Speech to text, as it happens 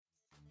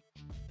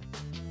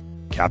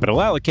Capital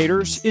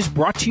Allocators is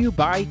brought to you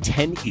by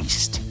 10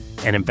 East,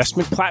 an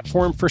investment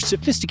platform for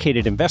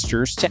sophisticated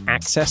investors to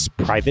access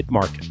private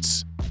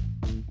markets.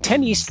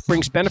 10 East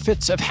brings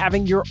benefits of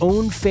having your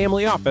own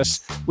family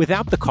office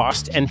without the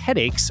cost and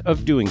headaches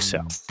of doing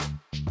so.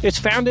 It's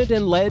founded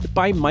and led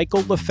by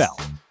Michael LaFell,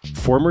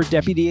 former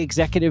Deputy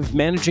Executive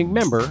Managing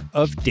Member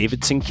of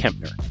Davidson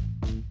Kempner.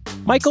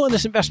 Michael and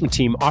his investment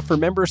team offer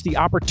members the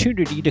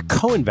opportunity to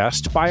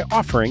co-invest by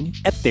offering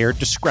at their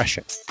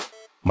discretion.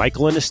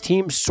 Michael and his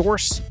team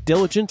source,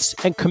 diligence,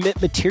 and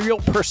commit material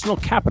personal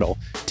capital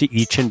to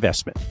each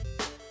investment.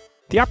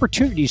 The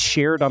opportunities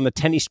shared on the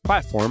 10 East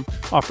platform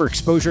offer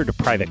exposure to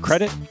private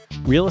credit,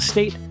 real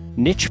estate,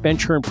 niche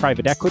venture and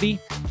private equity,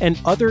 and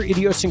other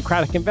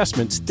idiosyncratic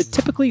investments that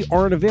typically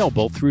aren't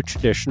available through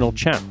traditional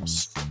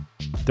channels.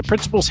 The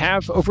principals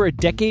have over a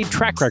decade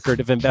track record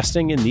of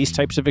investing in these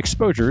types of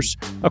exposures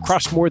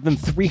across more than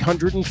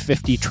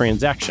 350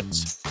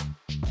 transactions.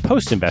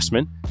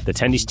 Post-investment, the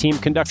 10 East team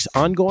conducts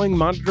ongoing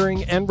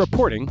monitoring and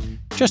reporting,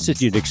 just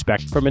as you'd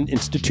expect from an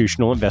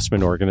institutional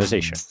investment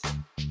organization.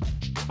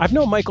 I've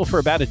known Michael for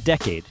about a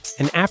decade,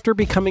 and after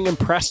becoming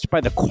impressed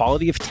by the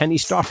quality of 10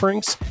 East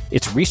offerings,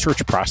 its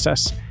research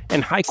process,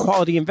 and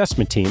high-quality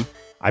investment team,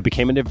 I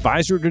became an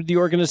advisor to the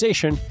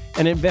organization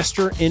and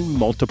investor in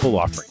multiple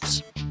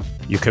offerings.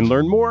 You can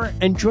learn more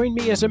and join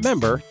me as a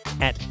member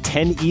at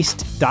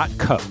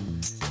 10east.co.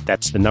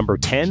 That's the number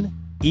 10east.co.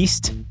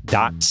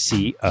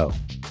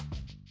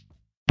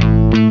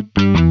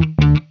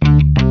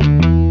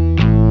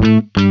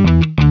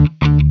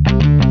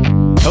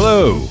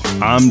 Hello,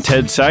 I'm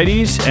Ted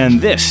Seides, and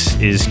this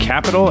is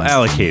Capital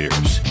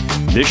Allocators.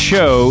 This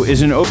show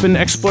is an open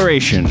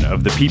exploration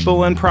of the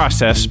people and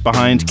process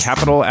behind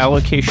capital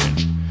allocation.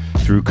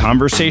 Through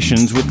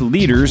conversations with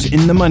leaders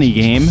in the money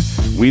game,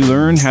 we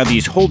learn how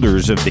these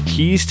holders of the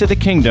keys to the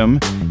kingdom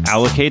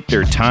allocate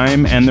their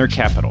time and their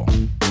capital.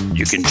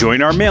 You can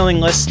join our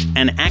mailing list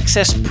and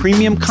access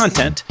premium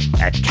content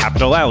at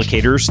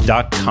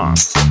capitalallocators.com.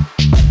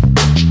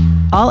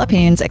 All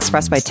opinions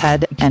expressed by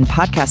Ted and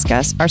podcast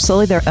guests are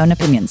solely their own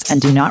opinions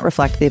and do not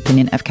reflect the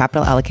opinion of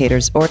Capital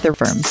Allocators or their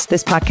firms.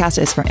 This podcast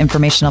is for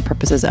informational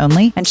purposes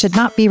only and should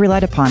not be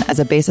relied upon as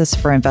a basis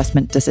for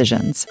investment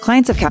decisions.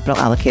 Clients of Capital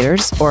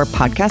Allocators or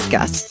podcast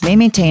guests may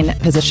maintain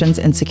positions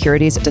in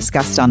securities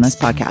discussed on this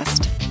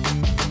podcast.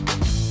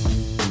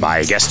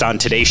 My guest on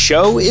today's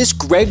show is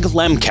Greg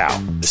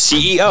Lemkow, the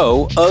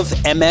CEO of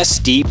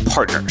MSD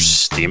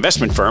Partners, the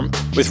investment firm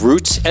with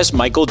roots as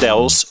Michael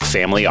Dell's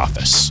family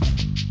office.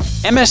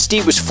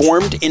 MSD was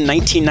formed in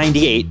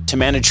 1998 to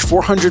manage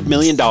 $400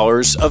 million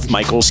of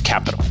Michael's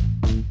capital.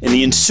 In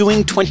the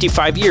ensuing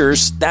 25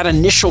 years, that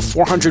initial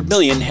 $400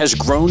 million has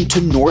grown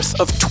to north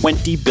of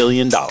 $20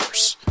 billion.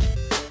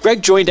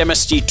 Greg joined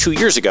MSD 2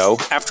 years ago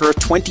after a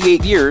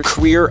 28-year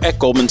career at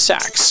Goldman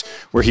Sachs,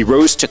 where he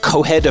rose to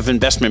co-head of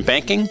investment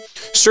banking,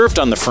 served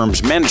on the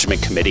firm's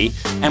management committee,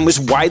 and was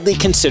widely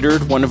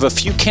considered one of a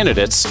few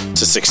candidates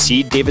to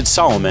succeed David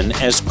Solomon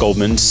as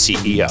Goldman's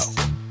CEO.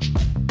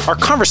 Our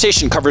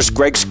conversation covers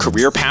Greg's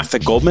career path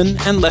at Goldman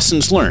and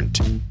lessons learned,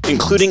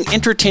 including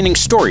entertaining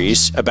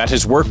stories about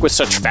his work with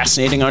such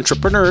fascinating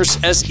entrepreneurs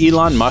as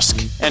Elon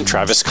Musk and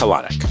Travis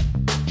Kalanick.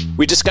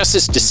 We discuss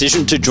his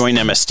decision to join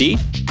MSD,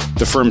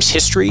 the firm's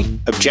history,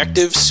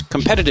 objectives,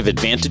 competitive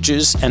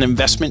advantages, and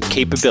investment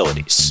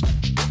capabilities.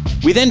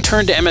 We then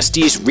turn to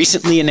MSD's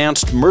recently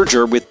announced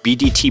merger with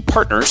BDT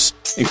Partners,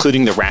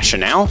 including the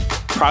rationale,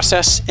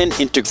 process, and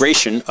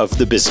integration of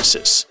the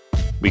businesses.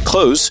 We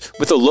close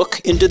with a look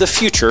into the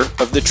future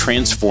of the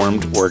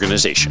transformed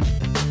organization.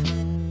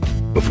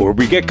 Before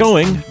we get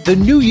going, the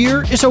new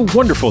year is a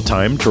wonderful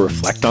time to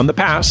reflect on the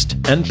past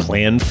and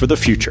plan for the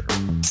future.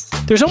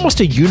 There's almost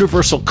a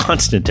universal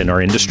constant in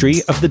our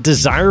industry of the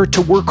desire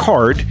to work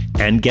hard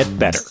and get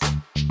better.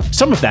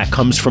 Some of that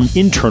comes from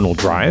internal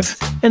drive,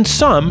 and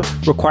some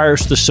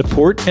requires the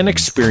support and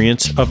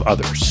experience of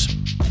others.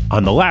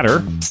 On the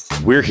latter,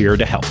 we're here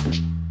to help.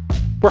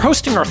 We're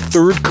hosting our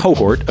third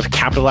cohort of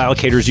Capital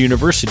Allocators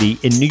University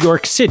in New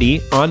York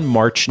City on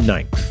March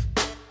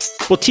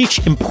 9th. We'll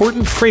teach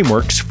important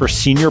frameworks for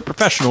senior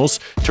professionals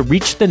to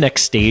reach the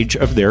next stage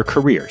of their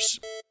careers.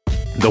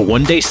 The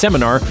one-day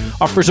seminar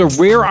offers a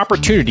rare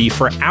opportunity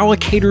for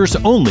allocators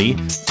only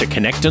to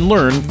connect and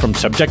learn from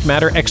subject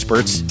matter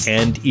experts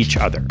and each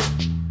other.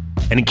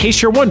 And in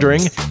case you're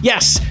wondering,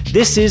 yes,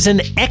 this is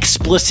an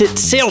explicit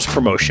sales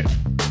promotion.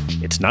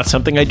 It's not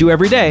something I do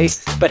every day,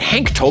 but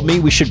Hank told me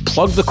we should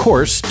plug the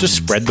course to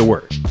spread the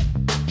word.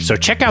 So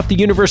check out the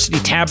university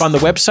tab on the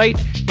website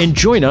and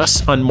join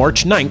us on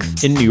March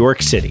 9th in New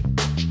York City.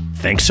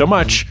 Thanks so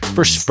much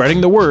for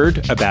spreading the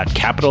word about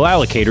Capital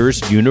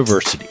Allocators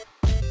University.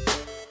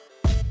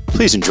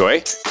 Please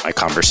enjoy my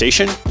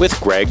conversation with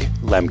Greg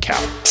Lemkow.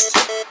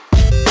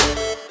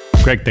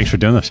 Greg, thanks for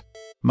doing this.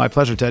 My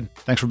pleasure, Ted.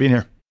 Thanks for being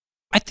here.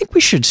 I think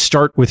we should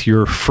start with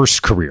your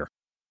first career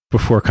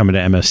before coming to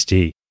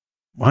MSD.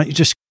 Why don't you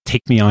just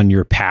take me on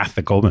your path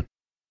at Goldman?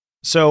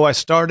 So I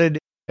started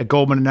at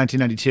Goldman in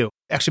 1992.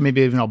 Actually,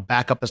 maybe even I'll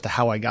back up as to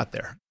how I got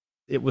there.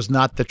 It was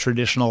not the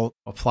traditional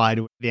apply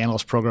to the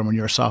analyst program when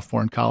you're a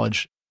sophomore in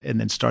college and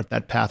then start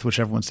that path, which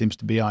everyone seems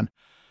to be on.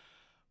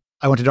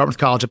 I went to Dartmouth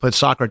College. I played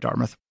soccer at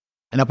Dartmouth.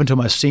 And up until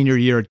my senior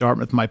year at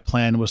Dartmouth, my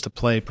plan was to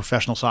play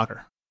professional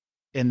soccer.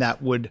 And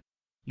that would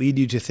lead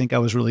you to think I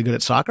was really good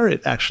at soccer.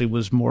 It actually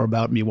was more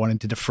about me wanting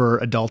to defer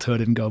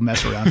adulthood and go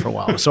mess around for a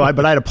while.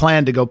 But I had a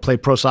plan to go play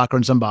pro soccer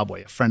in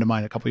Zimbabwe. A friend of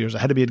mine a couple of years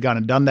ahead of me had gone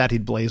and done that.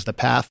 He'd blazed the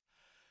path.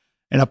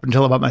 And up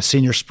until about my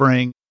senior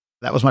spring,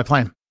 that was my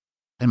plan.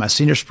 In my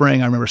senior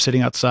spring, I remember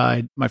sitting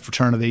outside my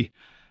fraternity,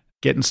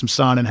 getting some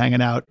sun and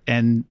hanging out.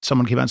 And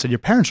someone came out and said, "Your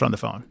parents are on the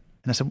phone."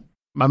 And I said,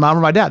 "My mom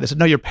or my dad?" They said,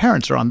 "No, your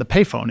parents are on the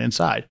payphone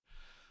inside."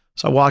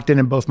 So I walked in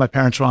and both my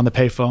parents were on the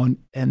payphone,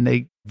 and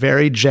they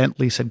very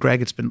gently said,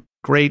 "Greg, it's been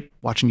great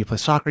watching you play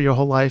soccer your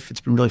whole life.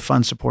 It's been really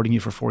fun supporting you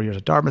for 4 years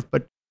at Dartmouth,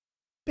 but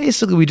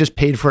basically we just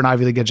paid for an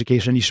Ivy League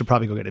education. You should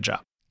probably go get a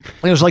job."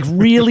 And it was like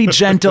really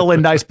gentle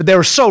and nice, but they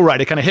were so right.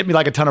 It kind of hit me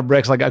like a ton of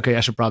bricks, like, okay, I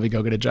should probably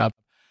go get a job.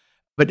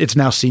 But it's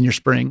now senior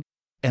spring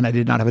and I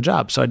did not have a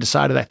job. So I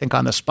decided, I think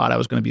on the spot, I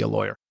was going to be a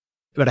lawyer,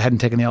 but I hadn't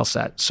taken the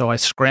LSAT. So I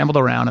scrambled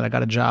around and I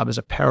got a job as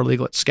a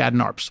paralegal at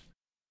Skadden Arps.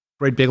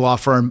 Great big law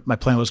firm. My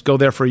plan was go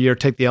there for a year,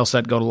 take the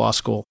LSAT, go to law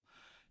school.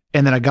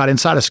 And then I got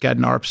inside of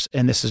Skadden Arps,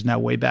 and this is now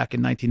way back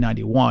in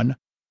 1991.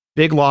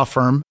 Big law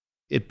firm.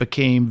 It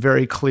became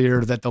very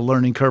clear that the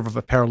learning curve of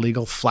a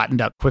paralegal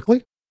flattened out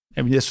quickly.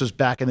 I mean, this was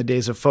back in the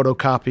days of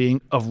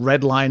photocopying, of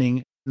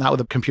redlining, not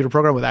with a computer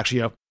program, with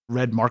actually a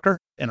red marker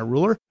and a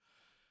ruler.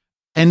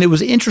 And it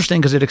was interesting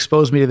because it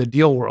exposed me to the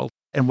deal world.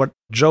 And what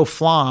Joe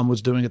Flom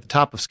was doing at the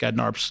top of Skadden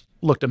Arps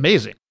looked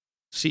amazing.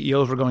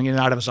 CEOs were going in and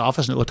out of his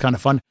office, and it looked kind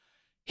of fun.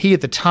 He,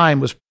 at the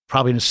time, was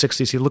probably in his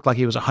 60s. He looked like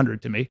he was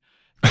 100 to me.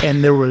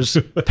 And there was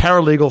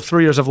paralegal,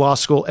 3 years of law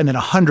school, and then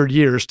 100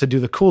 years to do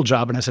the cool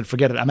job. And I said,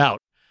 forget it, I'm out.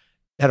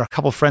 I had a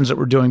couple of friends that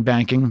were doing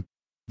banking.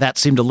 That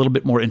seemed a little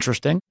bit more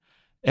interesting.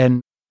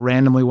 And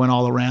randomly went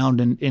all around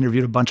and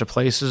interviewed a bunch of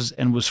places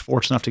and was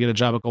fortunate enough to get a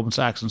job at Goldman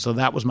Sachs. And so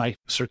that was my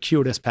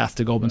circuitous path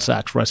to Goldman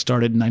Sachs, where I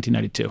started in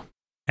 1992.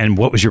 And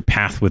what was your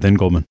path within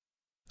Goldman?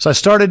 So I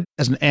started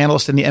as an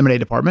analyst in the M&A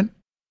department.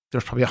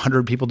 There's probably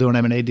 100 people doing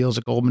M&A deals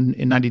at Goldman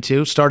in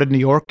 92. Started in New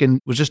York and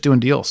was just doing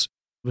deals.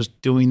 Was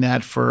doing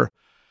that for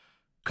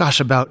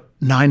about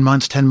 9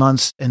 months, 10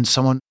 months. And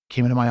someone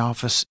came into my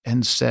office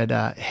and said,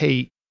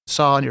 hey,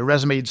 saw on your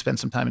resume you'd spent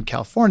some time in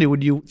California.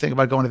 Would you think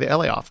about going to the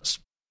LA office?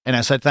 And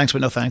I said, thanks,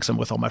 but no thanks. I'm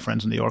with all my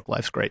friends in New York.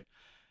 Life's great.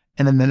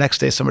 And then the next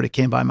day, somebody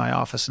came by my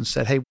office and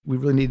said, hey, we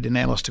really needed an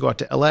analyst to go out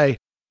to LA.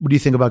 What do you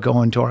think about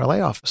going to our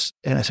LA office?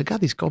 And I said, God,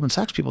 these Goldman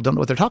Sachs people don't know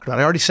what they're talking about.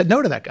 I already said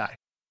no to that guy.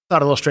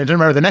 Thought a little strange. I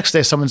remember the next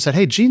day, someone said,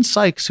 hey, Gene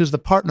Sykes, who's the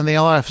partner in the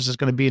LA office, is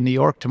going to be in New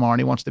York tomorrow, and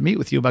he wants to meet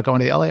with you about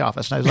going to the LA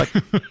office. And I was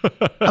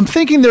like, I'm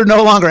thinking they're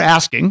no longer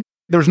asking.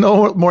 There was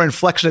no more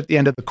inflection at the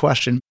end of the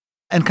question.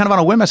 And kind of on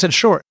a whim, I said,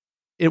 sure.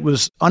 It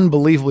was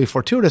unbelievably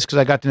fortuitous because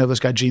I got to know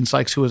this guy, Gene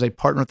Sykes, who was a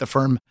partner at the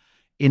firm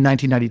in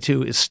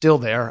 1992, is still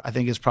there. I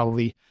think is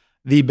probably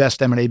the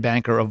best M&A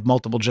banker of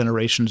multiple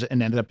generations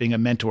and ended up being a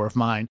mentor of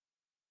mine.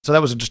 So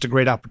that was just a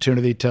great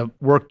opportunity to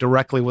work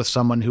directly with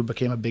someone who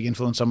became a big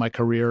influence on my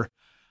career.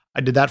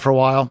 I did that for a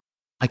while.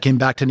 I came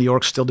back to New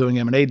York, still doing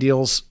M&A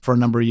deals for a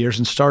number of years,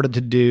 and started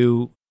to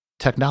do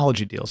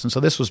technology deals. And so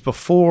this was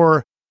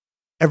before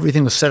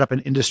everything was set up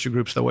in industry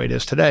groups the way it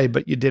is today,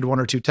 but you did 1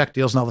 or 2 tech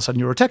deals and all of a sudden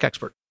you were a tech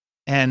expert.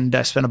 And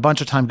I spent a bunch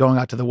of time going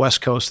out to the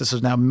West Coast. This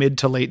is now mid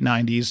to late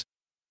 90s.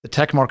 The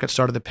tech market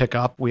started to pick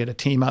up. We had a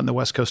team out in the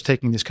West Coast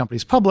taking these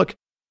companies public.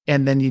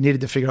 And then you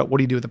needed to figure out what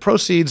do you do with the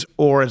proceeds,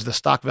 or as the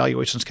stock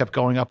valuations kept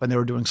going up and they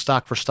were doing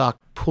stock for stock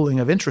pooling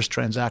of interest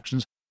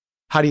transactions,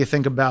 how do you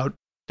think about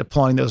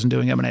deploying those and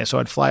doing M&A? So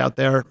I'd fly out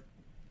there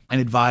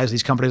and advise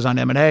these companies on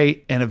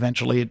M&A. And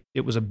eventually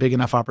it was a big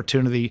enough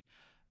opportunity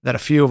that a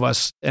few of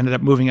us ended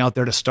up moving out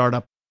there to start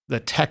up the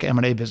tech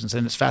M&A business.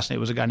 And it's fascinating. It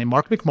was a guy named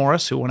Mark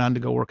McMorris, who went on to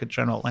go work at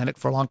General Atlantic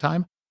for a long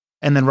time.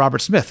 And then Robert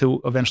Smith, who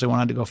eventually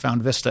went on to go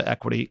found Vista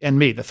Equity, and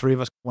me. The three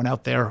of us went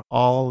out there,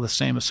 all the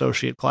same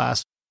associate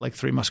class, like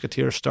 3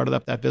 musketeers, started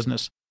up that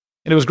business.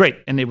 And it was great.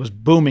 And it was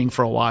booming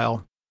for a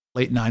while,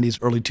 late 90s,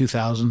 early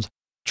 2000s,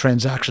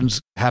 transactions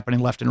happening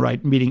left and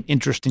right, meeting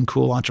interesting,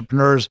 cool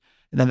entrepreneurs.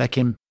 And then that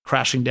came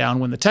crashing down.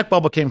 When the tech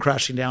bubble came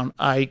crashing down,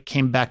 I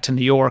came back to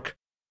New York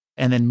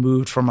and then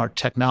moved from our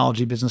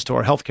technology business to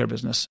our healthcare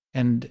business.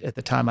 And at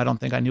the time, I don't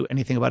think I knew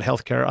anything about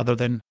healthcare other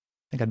than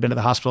I think I'd been to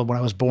the hospital when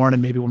I was born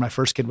and maybe when my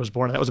first kid was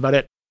born. And that was about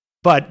it.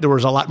 But there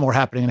was a lot more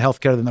happening in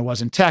healthcare than there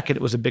was in tech. And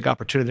it was a big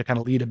opportunity to kind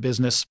of lead a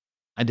business.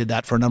 I did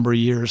that for a number of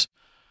years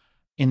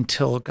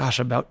until,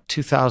 about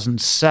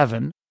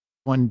 2007,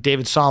 when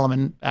David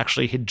Solomon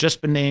actually had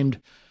just been named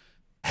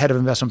head of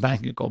investment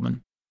banking at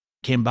Goldman,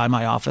 came by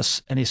my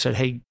office and he said,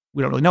 hey,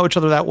 we don't really know each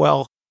other that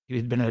well. He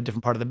had been in a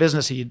different part of the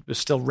business. He was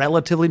still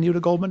relatively new to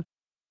Goldman.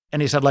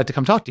 And he said, I'd like to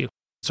come talk to you.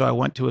 So I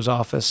went to his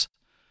office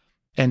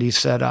and he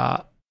said,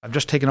 I've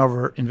just taken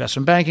over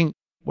investment banking.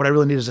 What I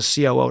really need is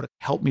a COO to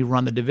help me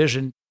run the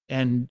division.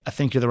 And I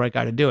think you're the right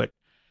guy to do it.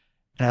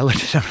 And I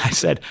looked at him and I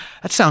said,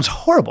 that sounds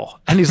horrible.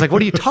 And he's like,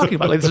 what are you talking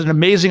about? Like, this is an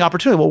amazing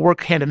opportunity. We'll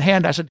work hand in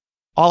hand. I said,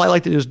 all I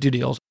like to do is do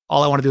deals.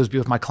 All I want to do is be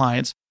with my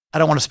clients. I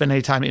don't want to spend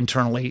any time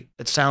internally.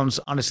 It sounds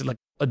honestly like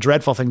a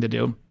dreadful thing to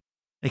do. And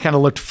he kind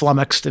of looked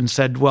flummoxed and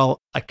said, well,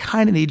 I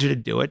kind of need you to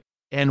do it.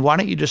 And why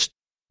don't you just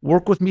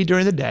work with me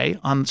during the day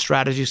on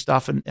strategy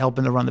stuff and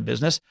helping to run the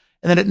business.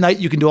 And then at night,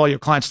 you can do all your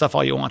client stuff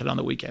all you wanted on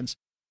the weekends.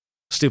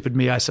 Stupid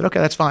me. I said, okay,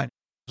 that's fine.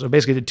 So I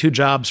basically did 2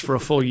 jobs for a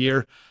full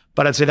year.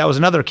 But I'd say that was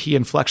another key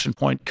inflection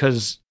point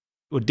because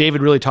what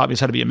David really taught me is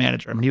how to be a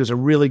manager. I mean, he was a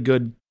really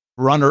good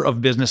runner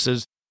of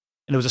businesses.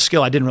 And it was a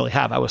skill I didn't really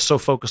have. I was so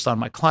focused on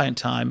my client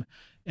time.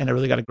 And I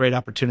really got a great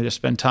opportunity to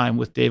spend time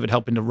with David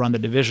helping to run the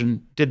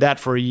division. Did that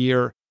for a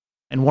year.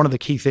 And one of the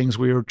key things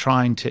we were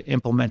trying to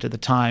implement at the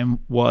time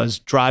was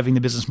driving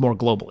the business more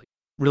globally,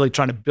 really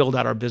trying to build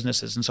out our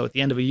businesses. And so at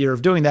the end of a year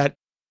of doing that,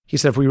 he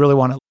said, if we really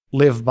want to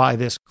live by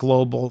this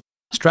global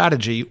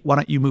strategy, why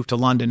don't you move to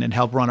London and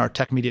help run our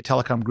tech media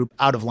telecom group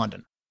out of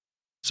London?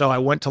 So I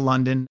went to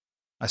London.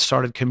 I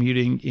started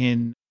commuting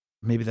in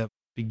maybe the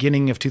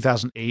beginning of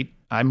 2008.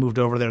 I moved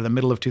over there in the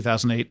middle of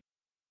 2008.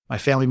 My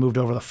family moved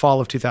over the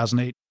fall of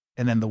 2008,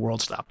 and then the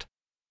world stopped.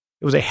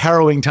 It was a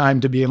harrowing time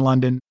to be in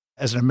London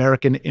as an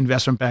American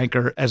investment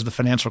banker as the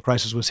financial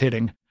crisis was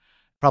hitting,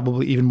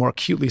 probably even more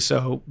acutely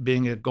so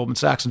being a Goldman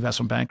Sachs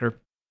investment banker.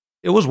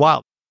 It was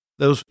wild.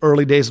 Those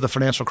early days of the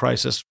financial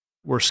crisis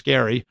were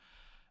scary,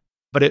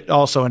 but it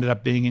also ended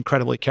up being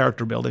incredibly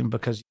character building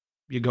because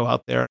you go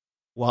out there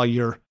while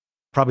you're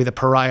probably the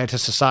pariah to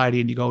society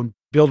and you go and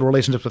build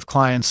relationships with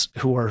clients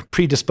who are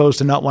predisposed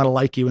to not want to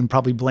like you and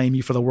probably blame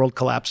you for the world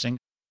collapsing.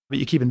 But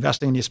you keep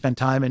investing and you spend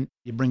time and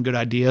you bring good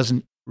ideas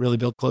and really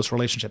build close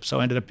relationships. So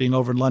I ended up being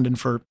over in London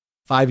for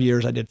 5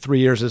 years. I did 3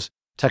 years as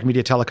tech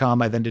media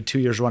telecom. I then did 2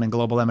 years running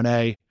global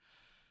M&A.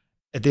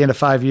 At the end of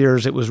 5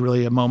 years, it was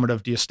really a moment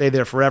of, do you stay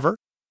there forever?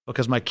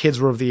 Because my kids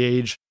were of the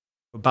age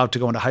about to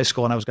go into high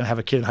school and I was going to have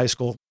a kid in high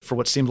school for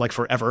what seemed like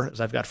forever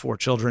as I've got 4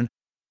 children.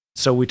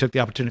 So we took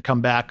the opportunity to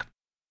come back,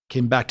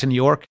 came back to New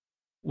York,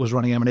 was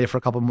running M&A for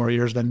a couple more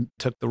years, then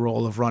took the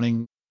role of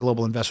running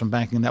global investment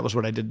banking. And that was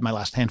what I did my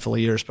last handful of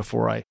years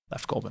before I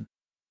left Goldman.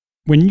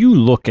 When you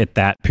look at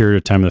that period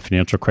of time of the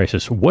financial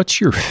crisis,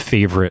 what's your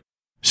favorite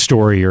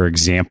story or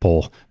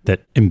example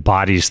that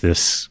embodies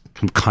this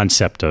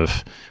concept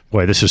of,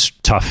 boy, this is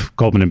tough,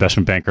 Goldman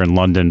investment banker in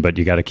London, but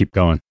you got to keep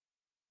going?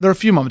 There are a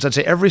few moments. I'd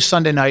say every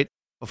Sunday night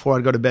before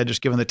I'd go to bed,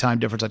 just given the time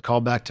difference, I'd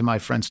call back to my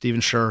friend Stephen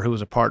Scher, who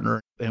was a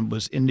partner and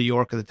was in New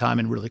York at the time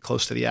and really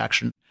close to the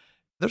action.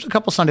 There's a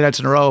couple Sunday nights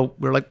in a row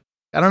we were like,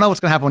 I don't know what's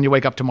going to happen when you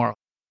wake up tomorrow.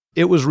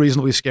 It was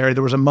reasonably scary.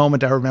 There was a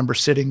moment I remember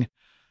sitting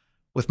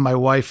with my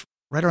wife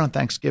right around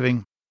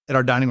Thanksgiving at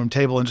our dining room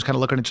table and just kind of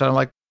looking at each other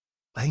like,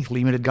 I think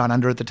Lehman had gone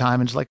under at the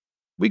time. And it's like,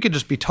 we could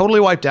just be totally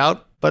wiped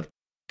out, but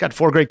got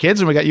 4 great kids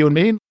and we got you and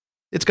me.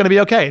 It's going to be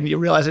okay. And you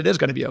realize it is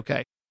going to be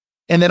okay.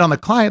 And then on the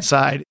client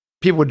side,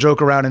 people would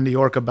joke around in New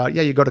York about,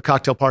 yeah, you go to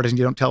cocktail parties and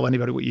you don't tell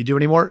anybody what you do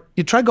anymore.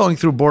 You try going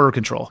through border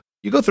control.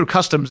 You go through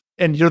customs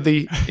and you're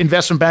the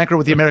investment banker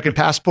with the American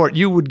passport,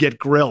 you would get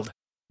grilled.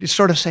 You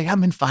sort of say,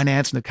 I'm in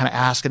finance, and they kind of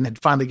ask, and then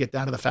finally get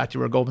down to the fact you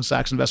were a Goldman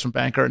Sachs investment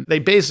banker. And they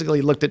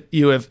basically looked at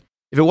you if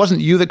it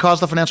wasn't you that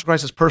caused the financial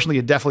crisis, personally,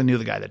 you definitely knew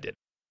the guy that did.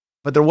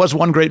 But there was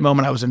one great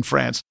moment I was in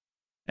France,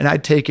 and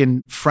I'd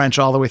taken French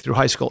all the way through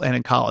high school and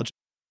in college.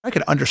 I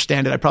could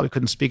understand it. I probably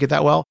couldn't speak it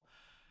that well.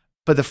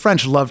 But the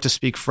French love to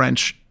speak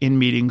French in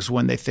meetings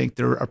when they think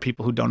there are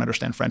people who don't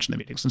understand French in the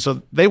meetings. And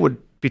so they would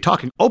be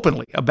talking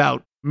openly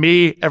about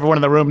me, everyone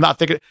in the room, not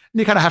thinking. And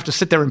you kind of have to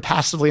sit there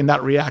impassively and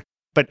not react,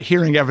 but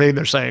hearing everything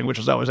they're saying, which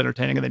is always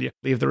entertaining. And then you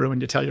leave the room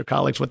and you tell your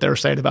colleagues what they were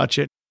saying about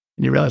you,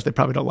 and you realize they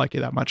probably don't like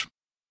you that much.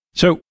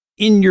 So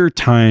in your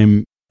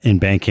time in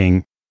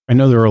banking, I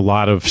know there are a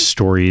lot of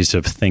stories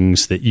of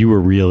things that you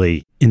were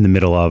really in the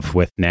middle of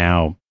with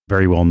now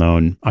very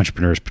well-known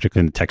entrepreneurs,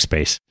 particularly in the tech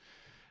space.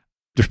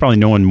 There's probably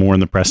no one more in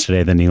the press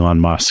today than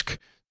Elon Musk.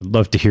 I'd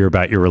love to hear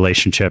about your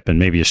relationship and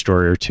maybe a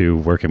story or two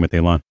working with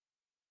Elon.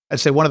 I'd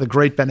say one of the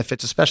great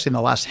benefits, especially in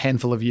the last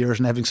handful of years,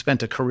 and having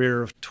spent a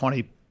career of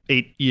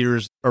 28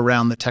 years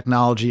around the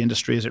technology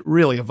industry as it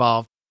really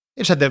evolved,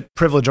 I just had the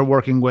privilege of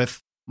working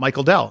with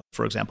Michael Dell,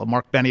 for example,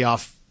 Mark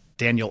Benioff,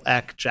 Daniel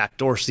Ek, Jack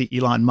Dorsey,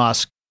 Elon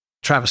Musk,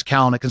 Travis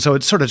Kalanick. And so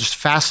it's sort of just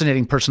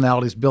fascinating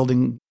personalities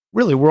building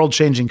really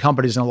world-changing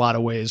companies in a lot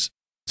of ways.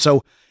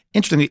 So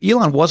interestingly,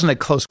 Elon wasn't a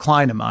close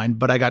client of mine,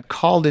 but I got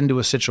called into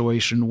a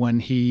situation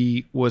when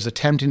he was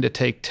attempting to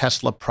take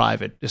Tesla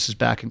private. This is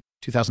back in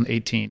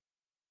 2018.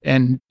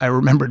 And I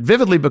remember it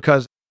vividly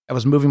because I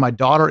was moving my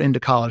daughter into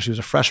college. She was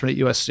a freshman at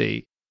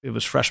USC. It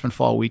was freshman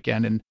fall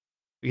weekend. And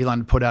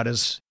Elon put out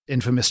his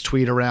infamous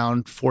tweet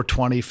around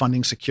 420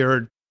 funding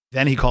secured.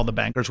 Then he called the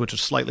bankers, which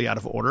was slightly out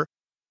of order.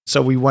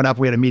 So we went up,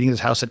 we had a meeting at his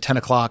house at 10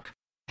 o'clock.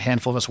 A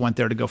handful of us went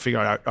there to go figure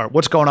out, all right,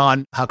 what's going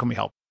on? How can we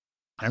help?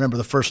 I remember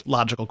the first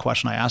logical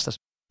question I asked us,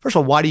 first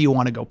of all, why do you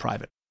want to go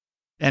private?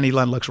 And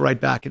Elon looks right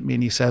back at me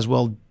and he says,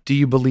 well, do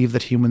you believe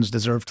that humans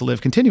deserve to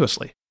live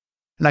continuously?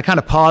 And I kind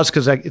of paused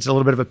because it's a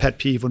little bit of a pet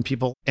peeve when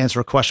people answer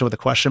a question with a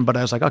question, but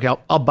I was like, okay,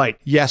 I'll bite.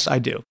 Yes, I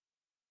do.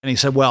 And he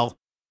said, well,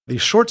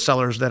 these short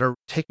sellers that are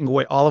taking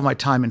away all of my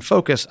time and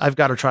focus, I've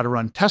got to try to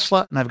run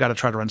Tesla and I've got to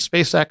try to run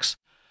SpaceX.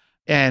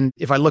 And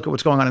if I look at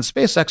what's going on in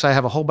SpaceX, I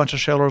have a whole bunch of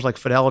shareholders like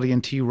Fidelity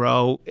and T.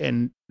 Rowe,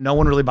 and no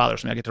one really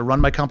bothers me. I get to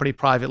run my company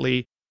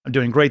privately. I'm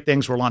doing great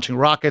things. We're launching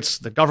rockets.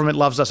 The government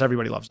loves us.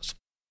 Everybody loves us.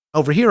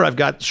 Over here, I've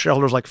got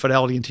shareholders like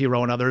Fidelity and T.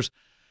 Rowe and others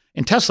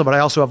in Tesla, but I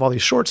also have all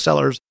these short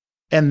sellers,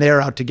 and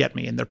they're out to get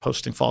me, and they're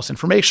posting false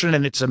information,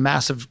 and it's a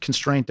massive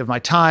constraint of my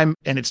time,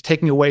 and it's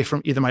taking away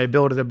from either my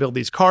ability to build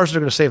these cars that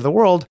are going to save the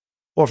world,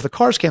 or if the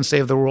cars can't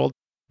save the world,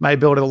 my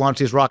ability to launch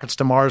these rockets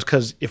to Mars,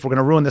 because if we're going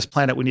to ruin this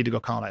planet, we need to go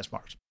colonize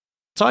Mars.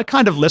 So I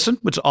kind of listen,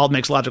 which all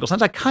makes logical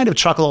sense. I kind of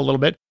chuckle a little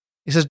bit.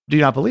 He says, do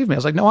you not believe me? I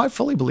was like, no, I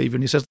fully believe you.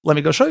 And he says, let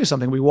me go show you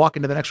something. We walk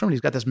into the next room, and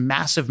he's got this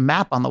massive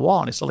map on the wall.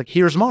 And he's like,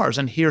 here's Mars,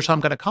 and here's how I'm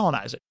going to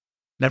colonize it.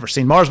 Never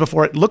seen Mars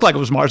before. It looked like it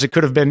was Mars. It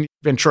could have been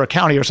Ventura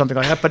County or something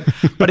like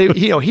that. But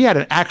he had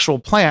an actual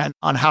plan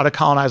on how to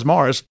colonize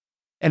Mars.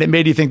 And it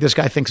made you think this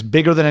guy thinks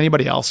bigger than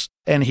anybody else.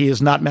 And he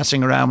is not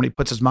messing around when he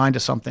puts his mind to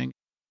something.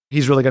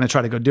 He's really going to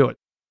try to go do it.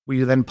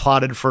 We then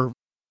plotted for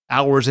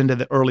hours into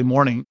the early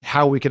morning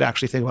how we could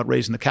actually think about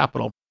raising the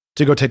capital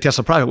to go take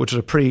Tesla private, which was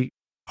a pretty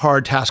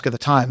hard task at the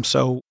time.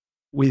 So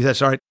we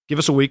said, all right, give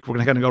us a week.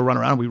 We're going to go run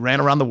around. We ran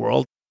around the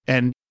world.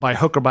 And by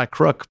hook or by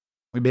crook,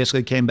 we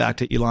basically came back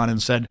to Elon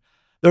and said,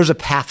 there's a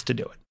path to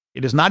do it.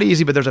 It is not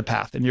easy, but there's a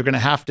path. And you're going to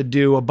have to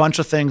do a bunch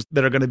of things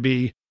that are going to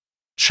be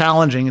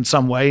challenging in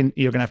some way. And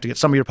you're going to have to get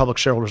some of your public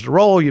shareholders to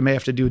roll. You may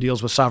have to do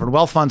deals with sovereign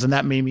wealth funds. And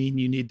that may mean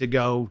you need to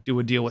go do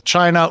a deal with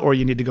China, or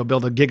you need to go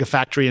build a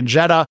gigafactory in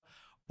Jeddah,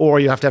 or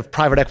you have to have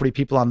private equity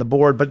people on the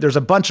board. But there's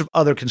a bunch of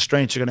other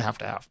constraints you're going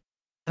to have.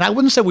 And I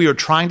wouldn't say we were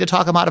trying to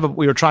talk him out of it, but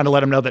we were trying to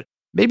let him know that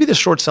maybe the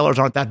short sellers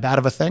aren't that bad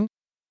of a thing.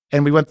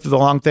 And we went through the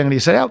long thing, and he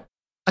said, oh,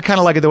 I kind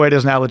of like it the way it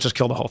is now. Let's just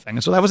kill the whole thing.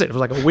 And so that was it. It was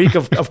like a week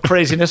of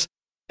craziness.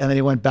 And then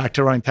he went back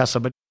to running Tesla.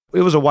 But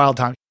it was a wild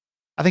time.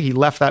 I think he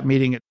left that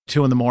meeting at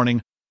 2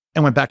 a.m.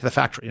 and went back to the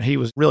factory. And he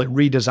was really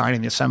redesigning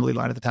the assembly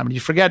line at the time. And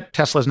you forget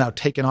Tesla's now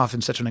taken off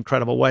in such an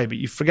incredible way. But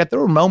you forget there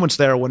were moments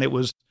there when it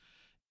was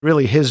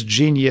really his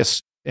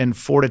genius and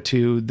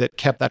fortitude that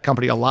kept that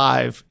company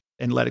alive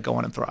and let it go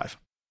on and thrive.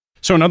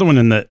 So another one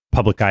in the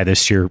public eye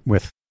this year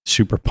with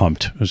super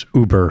pumped was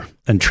Uber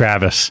and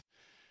Travis.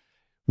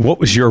 What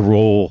was your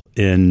role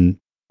in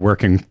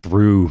working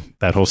through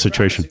that whole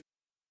situation? I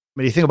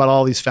mean, you think about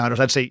all these founders,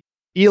 I'd say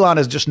Elon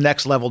is just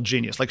next level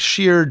genius, like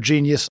sheer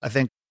genius, I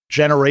think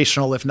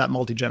generational, if not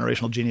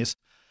multi-generational genius.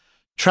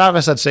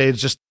 Travis, I'd say,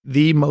 is just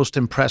the most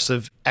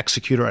impressive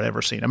executor I've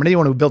ever seen. I mean,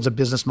 anyone who builds a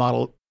business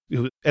model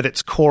who at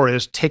its core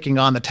is taking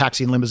on the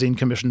taxi and limousine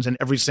commissions in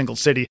every single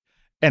city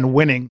and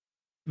winning,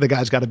 the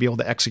guy's got to be able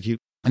to execute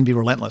and be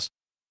relentless.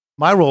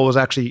 My role was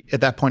actually,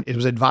 at that point, it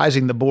was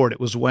advising the board. It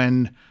was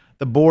when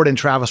the board and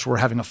Travis were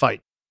having a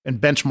fight.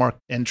 And Benchmark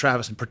and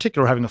Travis in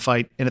particular were having a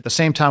fight. And at the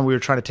same time, we were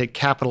trying to take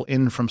capital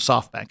in from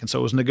SoftBank. And so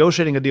it was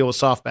negotiating a deal with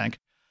SoftBank,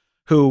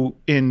 who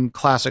in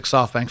classic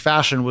SoftBank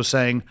fashion was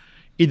saying,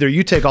 either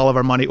you take all of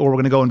our money or we're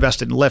going to go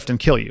invest it in Lyft and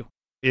kill you.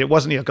 It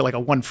wasn't like a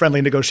one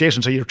friendly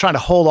negotiation. So you're trying to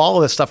hold all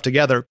of this stuff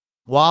together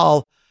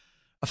while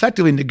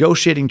effectively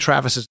negotiating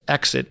Travis's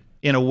exit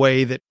in a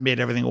way that made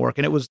everything work.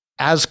 And it was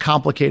as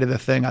complicated a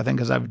thing, I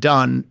think, as I've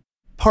done,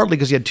 partly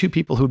because you had two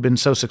people who'd been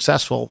so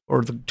successful,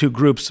 or the two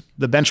groups,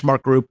 the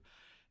Benchmark group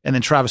and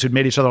then Travis, who'd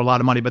made each other a lot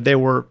of money, but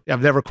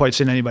I've never quite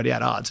seen anybody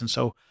at odds. And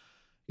so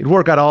you'd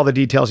work out all the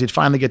details. You'd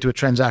finally get to a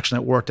transaction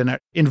that worked. And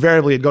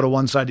invariably, you'd go to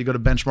one side, you'd go to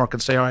Benchmark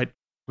and say, all right,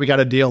 we got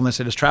a deal. And they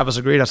said, has Travis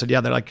agreed? I said, yeah.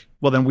 They're like,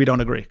 well, then we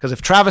don't agree. Because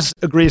if Travis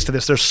agrees to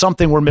this, there's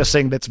something we're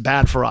missing that's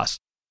bad for us.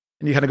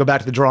 And you kind of go back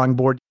to the drawing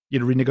board.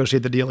 You'd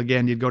renegotiate the deal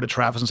again. You'd go to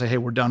Travis and say, hey,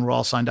 we're done. We're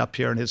all signed up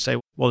here. And he'd say,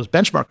 well, does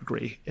Benchmark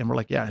agree? And we're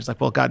like, yeah. And he's like,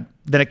 well, God,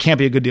 then it can't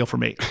be a good deal for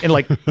me. And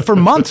like for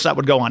months that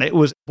would go on. It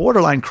was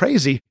borderline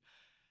crazy.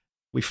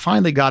 We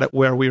finally got it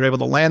where we were able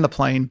to land the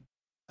plane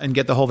and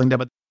get the whole thing done.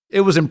 But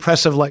it was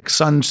impressive, like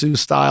Sun Tzu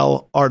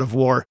style art of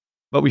war.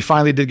 But we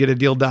finally did get a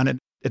deal done. And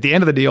at the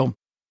end of the deal,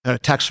 I got a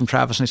text from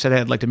Travis and he said, hey,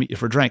 I'd like to meet you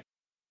for a drink.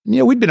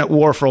 And, we'd been at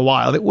war for a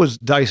while. It was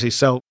dicey.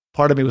 So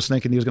part of me was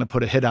thinking he was going to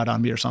put a hit out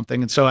on me or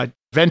something. And so I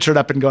ventured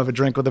up and go have a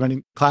drink with him. And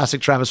in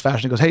classic Travis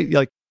fashion, he goes, hey,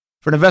 like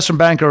for an investment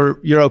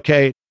banker, you're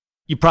okay.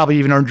 You probably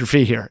even earned your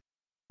fee here.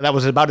 That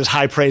was about as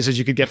high praise as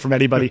you could get from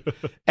anybody.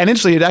 And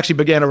instantly, it actually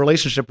began a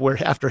relationship where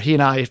after he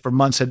and I, for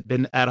months, had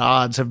been at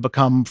odds, have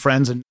become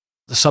friends. And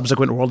the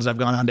subsequent world, as I've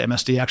gone on to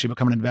MSD, actually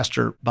become an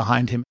investor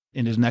behind him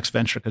in his next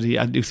venture, because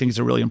I do think he's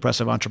a really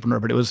impressive entrepreneur.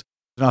 But it was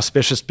an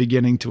auspicious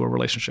beginning to a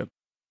relationship.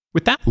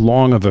 With that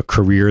long of a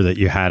career that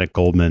you had at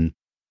Goldman,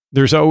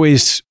 there's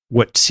always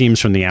what seems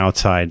from the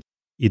outside,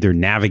 either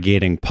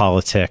navigating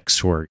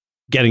politics or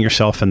getting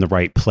yourself in the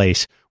right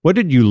place. What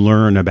did you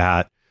learn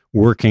about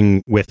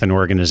working with an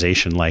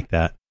organization like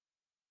that?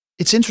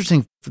 It's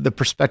interesting, the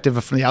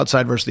perspective from the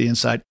outside versus the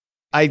inside.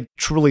 I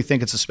truly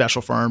think it's a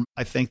special firm.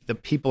 I think the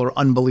people are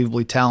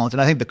unbelievably talented.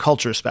 And I think the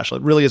culture is special.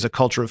 It really is a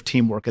culture of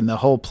teamwork. And the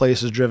whole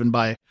place is driven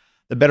by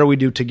the better we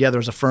do together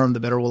as a firm, the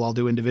better we'll all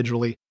do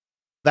individually.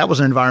 That was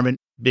an environment,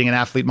 being an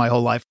athlete my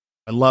whole life.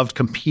 I loved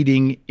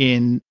competing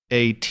in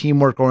a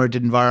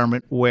teamwork-oriented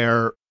environment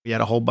where we had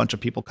a whole bunch of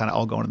people kind of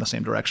all going in the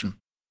same direction.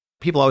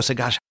 People always say,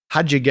 gosh,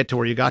 how'd you get to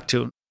where you got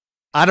to?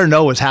 I don't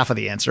know is half of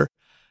the answer.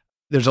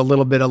 There's a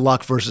little bit of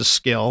luck versus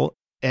skill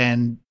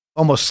and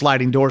almost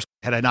sliding doors.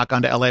 Had I not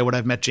gone to LA, would I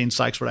have met Gene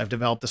Sykes? Would I have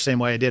developed the same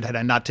way I did had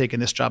I not taken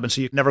this job? And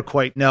so you never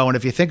quite know. And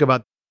if you think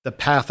about the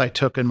path I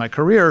took in my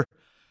career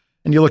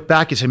and you look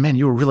back, you say, man,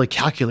 you were really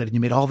calculated. You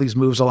made all these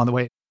moves along the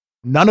way.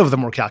 None of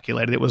them were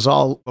calculated. It was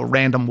all a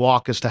random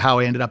walk as to how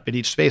I ended up in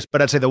each space.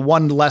 But I'd say the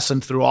one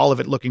lesson through all of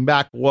it, looking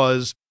back,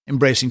 was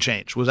embracing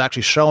change, was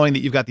actually showing that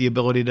you've got the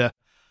ability to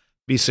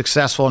be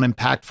successful and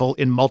impactful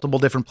in multiple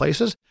different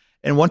places.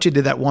 And once you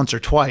did that once or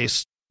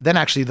twice, then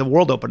actually the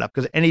world opened up,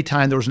 because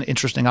anytime there was an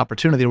interesting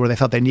opportunity where they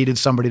thought they needed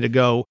somebody to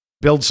go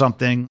build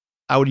something,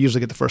 I would usually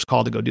get the first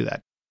call to go do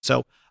that.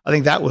 So I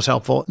think that was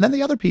helpful. And then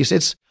the other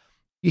piece,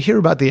 you hear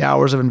about the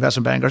hours of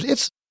investment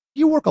bankers.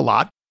 You work a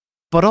lot,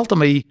 but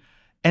ultimately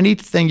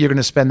anything you're going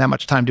to spend that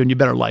much time doing, you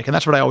better like. And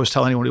that's what I always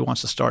tell anyone who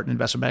wants to start in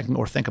investment banking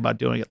or think about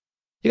doing it.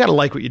 You got to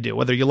like what you do,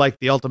 whether you like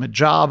the ultimate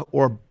job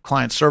or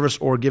client service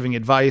or giving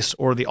advice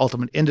or the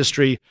ultimate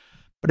industry.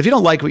 But if you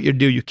don't like what you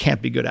do, you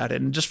can't be good at it.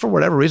 And just for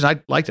whatever reason,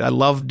 I liked it. I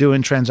love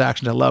doing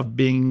transactions. I love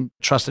being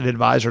a trusted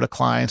advisor to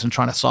clients and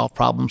trying to solve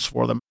problems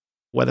for them.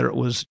 Whether it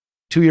was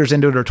 2 years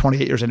into it or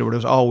 28 years into it, it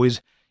was always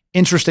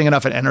interesting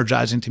enough and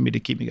energizing to me to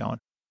keep me going.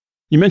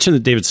 You mentioned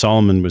that David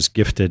Solomon was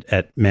gifted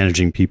at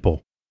managing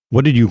people.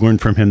 What did you learn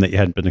from him that you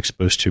hadn't been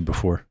exposed to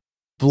before?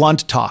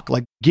 Blunt talk,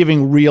 like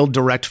giving real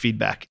direct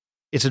feedback.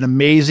 It's an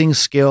amazing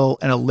skill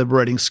and a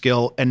liberating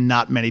skill, and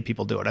not many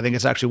people do it. I think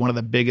it's actually one of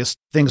the biggest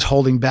things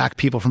holding back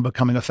people from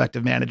becoming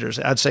effective managers.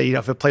 I'd say,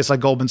 if a place like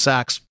Goldman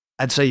Sachs,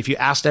 I'd say if you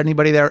asked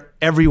anybody there,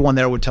 everyone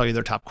there would tell you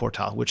they're top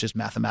quartile, which is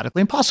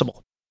mathematically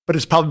impossible. But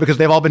it's probably because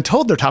they've all been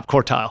told they're top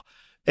quartile.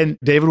 And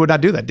David would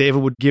not do that.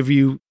 David would give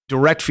you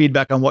direct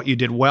feedback on what you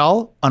did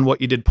well, on what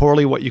you did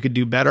poorly, what you could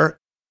do better.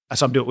 I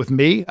saw him do it with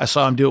me. I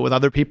saw him do it with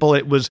other people.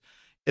 It was,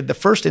 in the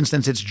first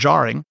instance, it's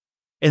jarring,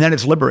 and then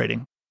it's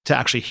liberating to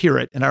actually hear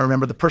it. And I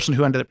remember the person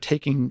who ended up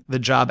taking the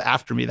job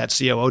after me, that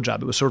COO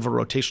job, it was sort of a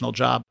rotational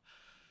job.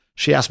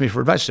 She asked me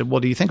for advice. She said,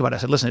 what do you think about it? I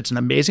said, listen, it's an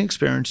amazing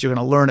experience. You're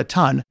going to learn a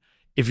ton.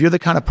 If you're the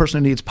kind of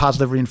person who needs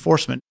positive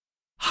reinforcement,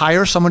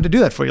 hire someone to do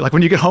that for you. Like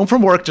when you get home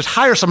from work, just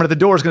hire someone at the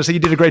door who's going to say, you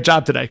did a great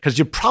job today, because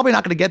you're probably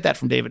not going to get that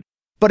from David.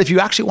 But if you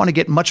actually want to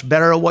get much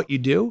better at what you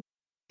do,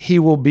 he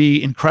will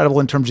be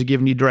incredible in terms of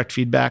giving you direct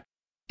feedback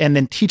and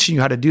then teaching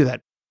you how to do that.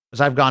 As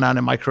I've gone on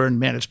in my career and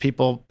managed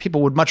people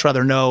would much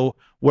rather know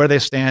where they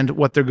stand,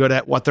 what they're good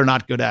at, what they're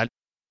not good at,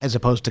 as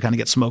opposed to kind of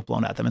get smoke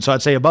blown at them. And so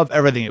I'd say above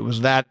everything, it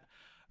was that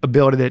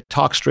ability to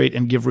talk straight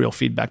and give real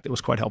feedback that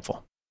was quite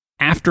helpful.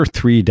 After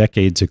 3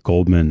 decades at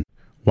Goldman,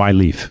 why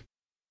leave?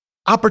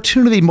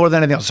 Opportunity more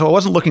than anything else. So I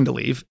wasn't looking to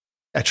leave.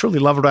 I truly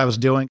loved what I was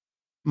doing.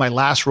 My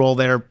last role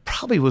there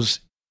probably was,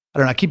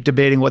 I keep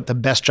debating what the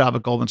best job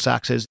at Goldman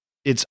Sachs is.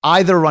 It's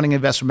either running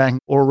investment banking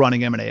or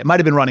running M&A. It might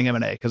have been running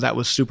M&A because that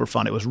was super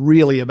fun. It was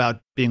really about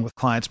being with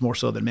clients more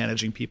so than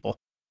managing people.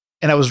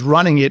 And I was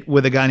running it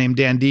with a guy named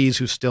Dan Dees,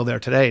 who's still there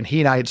today. And he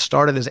and I had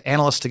started as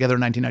analysts together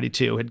in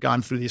 1992, had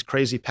gone through these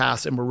crazy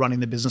paths, and were running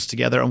the business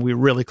together, and we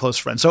were really close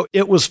friends. So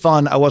it was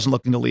fun. I wasn't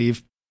looking to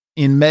leave.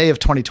 In May of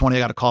 2020, I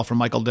got a call from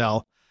Michael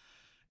Dell.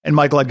 And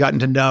Michael I'd gotten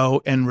to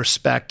know and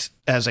respect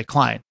as a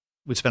client.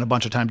 We'd spent a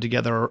bunch of time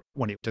together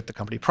when he took the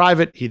company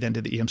private. He then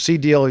did the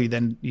EMC deal. He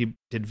did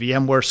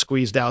VMware,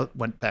 squeezed out,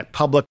 went back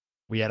public.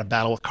 We had a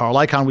battle with Carl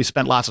Icahn. We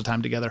spent lots of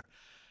time together.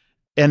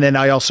 And then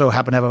I also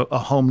happened to have a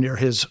home near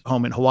his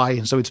home in Hawaii.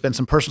 And so we'd spent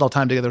some personal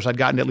time together. So I'd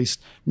gotten to at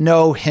least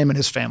know him and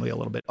his family a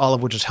little bit, all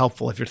of which is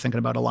helpful if you're thinking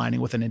about aligning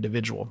with an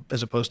individual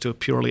as opposed to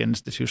purely an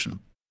institution.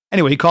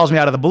 Anyway, he calls me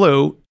out of the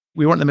blue.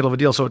 We weren't in the middle of a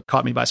deal, so it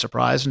caught me by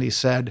surprise. And he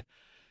said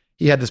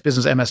he had this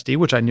business MSD,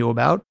 which I knew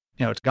about.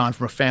 It's gone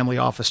from a family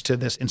office to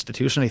this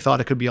institution. He thought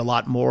it could be a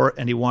lot more,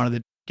 and he wanted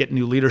to get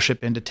new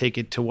leadership in to take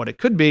it to what it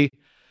could be.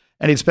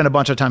 And he'd spent a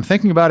bunch of time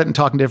thinking about it and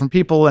talking to different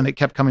people, and it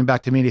kept coming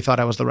back to me, and he thought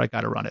I was the right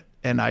guy to run it.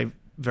 And I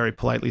very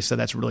politely said,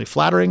 that's really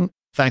flattering.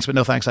 Thanks, but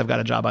no thanks. I've got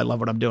a job. I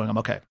love what I'm doing. I'm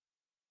okay.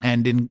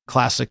 And in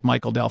classic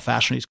Michael Dell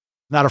fashion, he's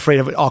not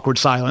afraid of awkward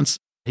silence.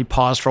 He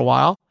paused for a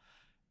while,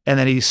 and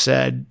then he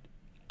said,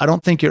 I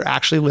don't think you're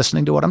actually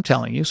listening to what I'm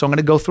telling you, so I'm going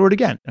to go through it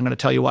again. I'm going to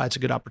tell you why it's a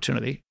good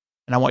opportunity.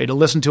 And I want you to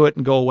listen to it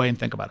and go away and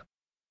think about it.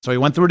 So he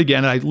went through it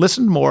again, and I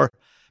listened more,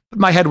 but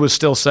my head was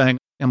still saying,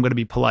 I'm going to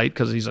be polite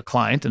because he's a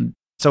client. And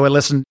so I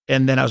listened,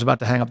 and then I was about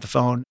to hang up the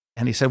phone,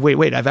 and he said,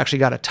 wait, I've actually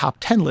got a top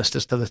 10 list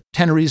as to the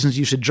 10 reasons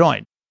you should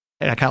join.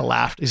 And I kind of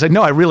laughed. He's like,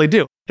 no, I really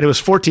do. And it was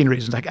 14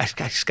 reasons. I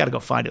just got to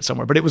go find it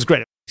somewhere, but it was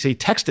great. So he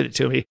texted it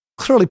to me,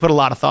 clearly put a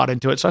lot of thought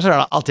into it. So I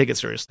said, I'll take it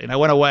seriously. And I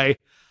went away,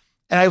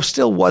 and I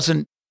still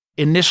wasn't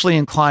initially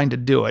inclined to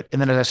do it.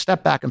 And then as I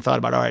stepped back and thought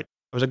about, all right,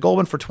 I was at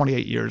Goldman for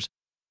 28 years.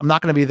 I'm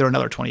not going to be there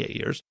another 28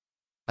 years.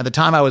 At the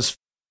time, I was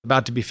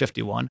about to be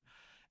 51.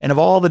 And of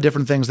all the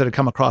different things that had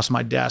come across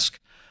my desk,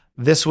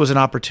 this was an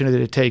opportunity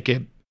to take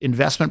an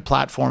investment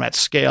platform at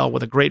scale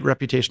with a great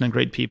reputation and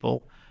great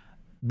people,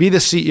 be the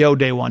CEO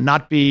day one,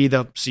 not be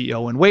the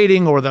CEO in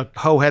waiting or the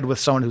co-head with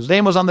someone whose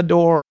name was on the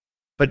door,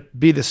 but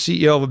be the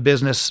CEO of a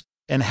business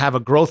and have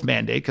a growth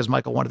mandate, because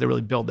Michael wanted to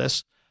really build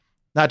this,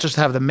 not just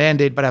have the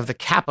mandate, but have the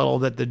capital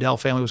that the Dell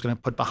family was going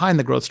to put behind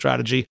the growth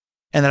strategy.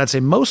 And then I'd say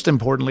most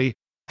importantly,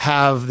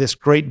 have this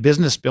great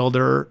business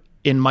builder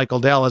in Michael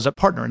Dell as a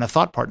partner and a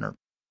thought partner.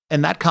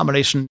 And that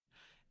combination,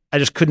 I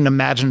just couldn't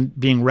imagine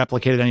being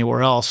replicated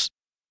anywhere else.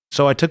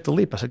 So I took the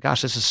leap. I said,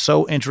 gosh, this is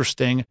so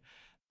interesting.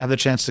 I have the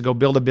chance to go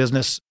build a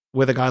business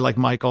with a guy like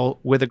Michael,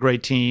 with a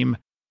great team,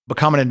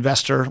 become an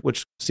investor,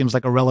 which seems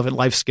like a relevant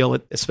life skill,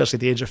 especially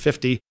at the age of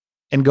 50,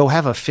 and go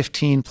have a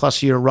 15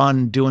 plus year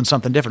run doing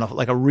something different,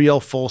 like a real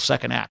full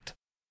second act.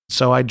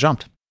 So I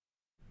jumped.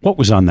 What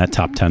was on that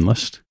top 10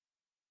 list?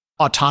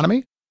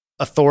 Autonomy,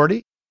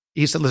 authority.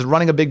 He said, listen,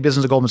 running a big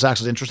business at Goldman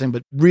Sachs is interesting,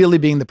 but really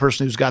being the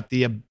person who's got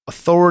the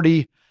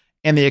authority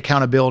and the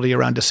accountability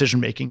around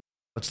decision-making.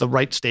 It's the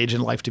right stage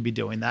in life to be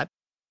doing that.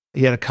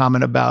 He had a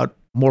comment about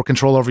more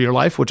control over your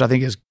life, which I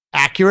think is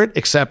accurate,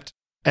 except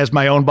as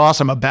my own boss,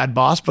 I'm a bad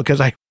boss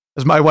because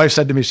as my wife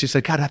said to me, she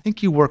said, God, I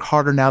think you work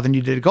harder now than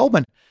you did at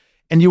Goldman.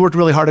 And you worked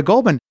really hard at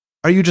Goldman.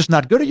 Are you just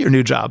not good at your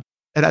new job?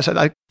 And I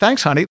said,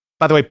 thanks, honey.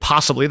 By the way,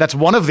 possibly. That's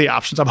one of the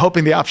options. I'm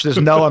hoping the option is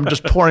no, I'm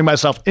just pouring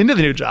myself into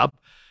the new job.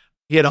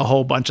 He had a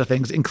whole bunch of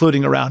things,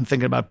 including around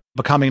thinking about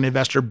becoming an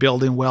investor,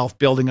 building wealth,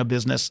 building a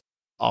business,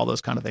 all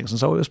those kind of things. And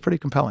so it was pretty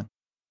compelling.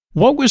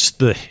 What was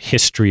the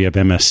history of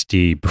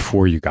MSD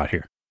before you got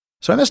here?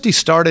 So MSD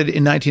started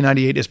in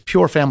 1998 as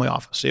pure family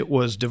office. It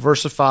was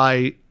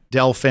diversify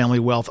Dell family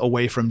wealth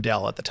away from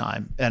Dell at the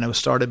time. And it was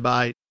started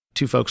by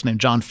two folks named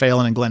John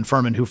Phelan and Glenn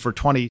Furman, who for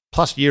 20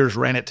 plus years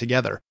ran it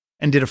together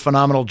and did a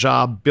phenomenal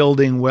job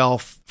building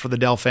wealth for the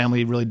Dell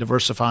family, really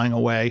diversifying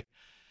away.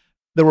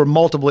 There were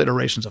multiple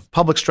iterations of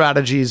public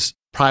strategies,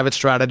 private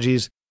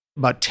strategies.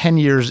 About 10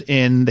 years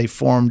in, they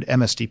formed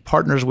MSD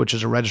Partners, which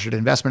is a registered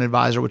investment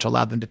advisor, which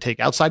allowed them to take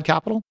outside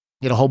capital.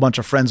 He had a whole bunch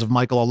of friends of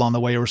Michael along the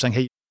way who were saying,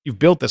 hey, you've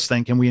built this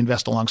thing. Can we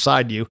invest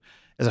alongside you?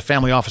 As a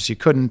family office, you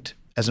couldn't.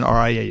 As an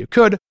RIA, you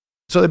could.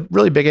 So it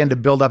really began to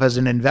build up as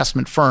an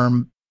investment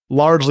firm,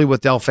 largely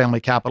with Dell family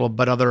capital,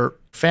 but other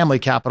family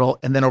capital.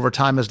 And then over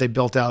time, as they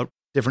built out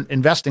different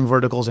investing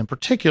verticals, in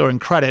particular in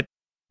credit,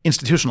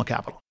 institutional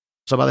capital.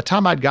 So by the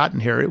time I'd gotten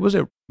here, it was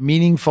a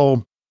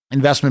meaningful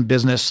investment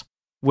business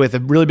with a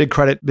really big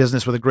credit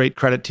business, with a great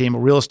credit team, a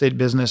real estate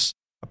business,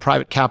 a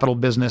private capital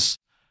business.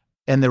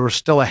 And there were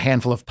still a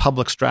handful of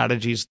public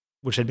strategies,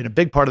 which had been a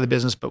big part of the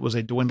business, but was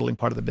a dwindling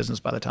part of the business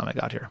by the time I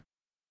got here.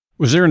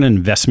 Was there an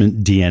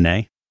investment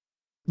DNA?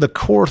 The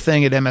core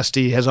thing at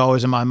MSD has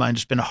always, in my mind,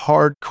 just been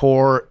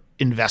hardcore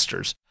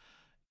investors.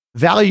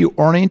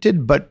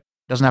 Value-oriented, but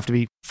doesn't have to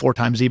be 4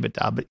 times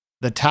EBITDA. But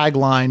the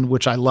tagline,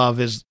 which I love,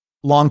 is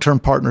long-term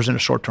partners in a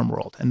short-term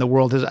world. And the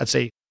world is, I'd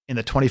say, in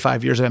the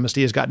 25 years of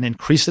MSD has gotten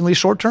increasingly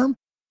short-term.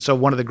 So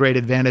one of the great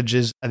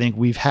advantages I think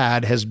we've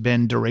had has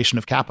been duration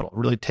of capital,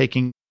 really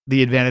taking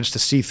the advantage to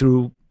see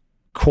through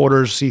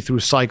quarters, see through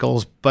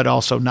cycles, but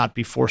also not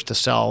be forced to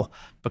sell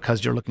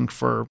because you're looking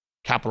for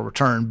capital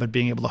return, but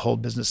being able to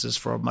hold businesses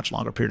for a much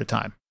longer period of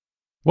time.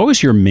 What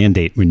was your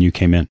mandate when you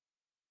came in?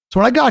 So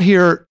when I got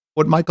here,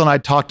 what Michael and I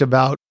talked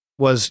about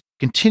was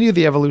continue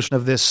the evolution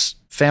of this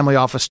family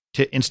office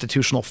to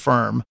institutional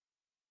firm.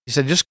 He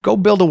said, just go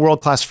build a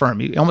world-class firm.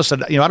 He almost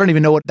said, I don't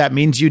even know what that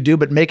means you do,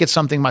 but make it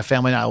something my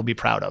family and I will be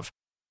proud of.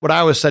 What I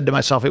always said to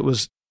myself, it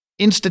was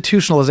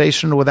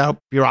institutionalization without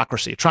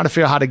bureaucracy, trying to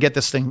figure out how to get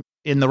this thing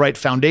in the right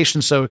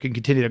foundation so it can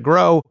continue to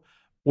grow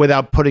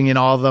without putting in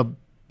all the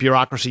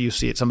bureaucracy you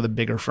see at some of the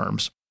bigger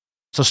firms.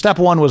 So step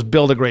 1 was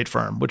build a great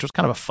firm, which was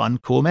kind of a fun,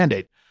 cool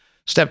mandate.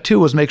 Step 2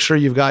 was make sure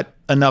you've got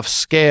enough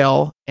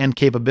scale and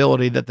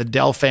capability that the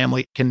Dell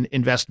family can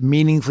invest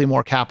meaningfully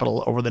more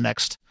capital over the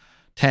next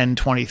 10,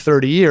 20,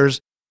 30 years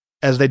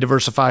as they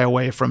diversify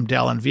away from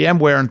Dell and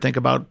VMware and think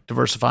about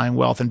diversifying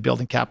wealth and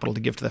building capital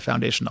to give to the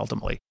foundation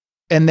ultimately.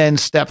 And then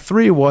step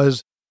 3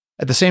 was,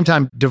 at the same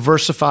time,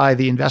 diversify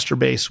the investor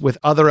base with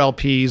other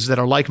LPs that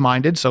are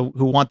like-minded, so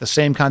who want the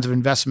same kinds of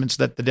investments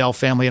that the Dell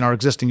family and our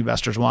existing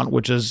investors want,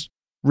 which is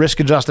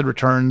risk-adjusted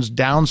returns,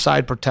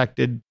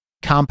 downside-protected,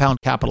 compound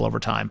capital over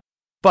time.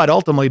 But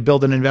ultimately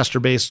build an investor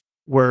base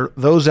where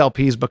those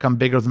LPs become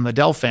bigger than the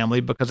Dell family,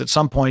 because at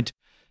some point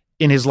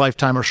in his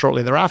lifetime or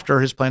shortly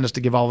thereafter, his plan is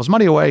to give all of his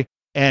money away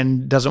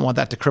and doesn't want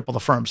that to cripple the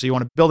firm. So you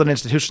want to build an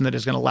institution that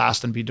is going to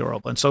last and be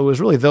durable. And so it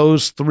was really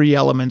those 3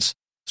 elements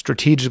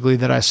strategically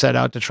that I set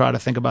out to try to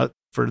think about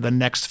for the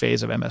next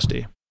phase of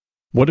MSD.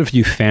 What have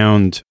you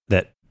found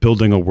that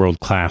building a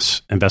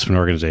world-class investment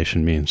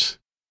organization means?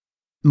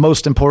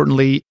 Most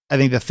importantly, I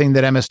think the thing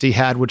that MSD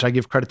had, which I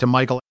give credit to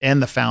Michael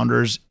and the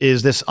founders,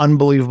 is this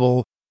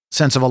unbelievable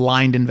sense of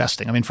aligned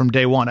investing. I mean, from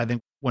day one, I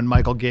think when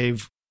Michael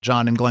gave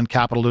John and Glenn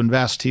capital to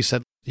invest, he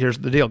said, here's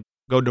the deal,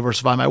 go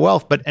diversify my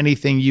wealth, but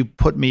anything you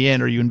put me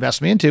in or you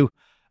invest me into,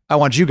 I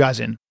want you guys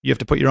in. You have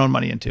to put your own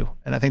money into.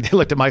 And I think they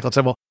looked at Michael and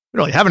said, well, we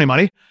don't really have any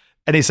money.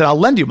 And he said, I'll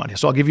lend you money.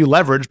 So I'll give you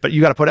leverage, but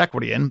you got to put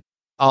equity in.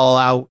 I'll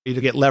allow you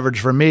to get leverage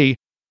from me.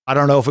 I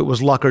don't know if it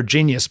was luck or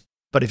genius,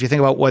 but if you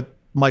think about what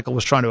Michael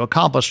was trying to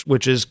accomplish,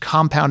 which is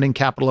compounding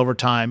capital over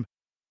time,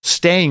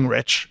 staying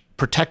rich,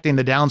 protecting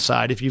the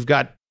downside. If you've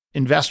got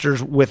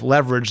investors with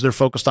leverage, they're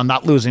focused on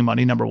not losing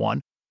money, number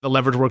one. The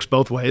leverage works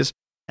both ways.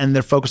 and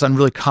they're focused on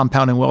really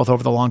compounding wealth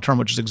over the long term,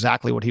 which is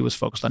exactly what he was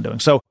focused on doing.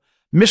 So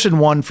mission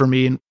one for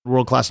me in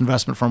world-class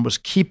investment firm was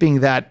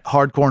keeping that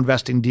hardcore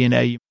investing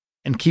DNA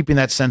and keeping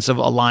that sense of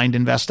aligned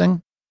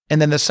investing.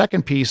 And then the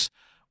second piece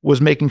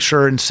was making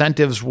sure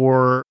incentives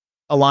were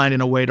aligned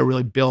in a way to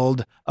really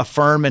build a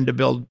firm and to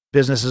build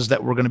businesses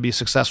that were going to be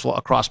successful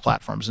across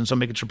platforms. And so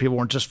making sure people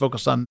weren't just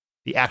focused on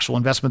the actual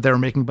investment they were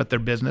making, but their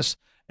business,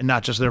 and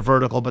not just their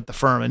vertical, but the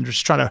firm, and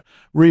just trying to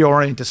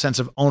reorient a sense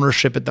of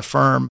ownership at the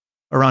firm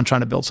around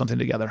trying to build something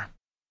together.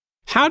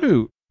 How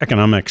do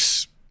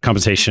economics,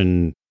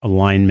 compensation,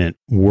 alignment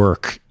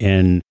work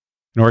in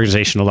an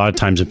organization? A lot of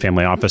times in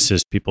family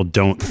offices, people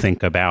don't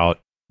think about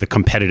the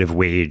competitive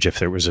wage if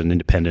there was an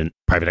independent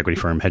private equity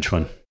firm, hedge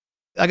fund.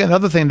 Again,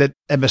 another thing that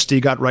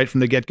MSD got right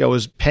from the get-go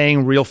is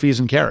paying real fees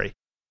and carry.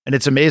 And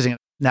it's amazing.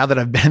 Now that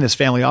I've been in this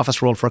family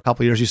office world for a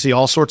couple of years, you see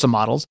all sorts of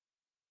models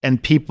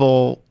and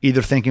people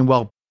either thinking,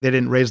 well, they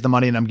didn't raise the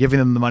money and I'm giving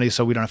them the money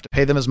so we don't have to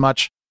pay them as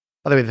much.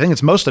 By the way, the thing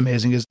that's most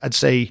amazing is I'd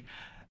say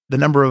the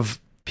number of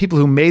people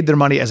who made their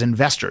money as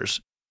investors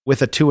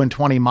with a 2 and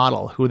 20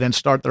 model who then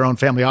start their own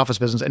family office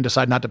business and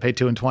decide not to pay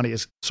 2 and 20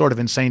 is sort of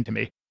insane to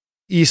me.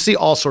 You see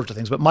all sorts of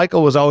things, but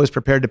Michael was always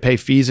prepared to pay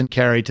fees and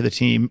carry to the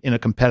team in a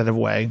competitive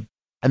way,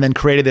 and then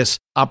created this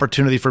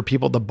opportunity for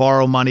people to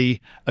borrow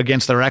money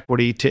against their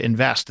equity to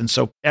invest. And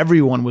so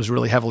everyone was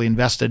really heavily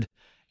invested.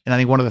 And I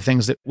think one of the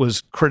things that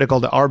was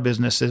critical to our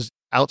business is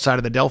outside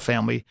of the Dell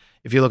family,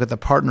 if you look at the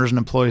partners and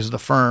employees of the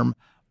firm,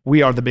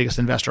 we are the biggest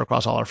investor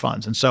across all our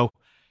funds. And so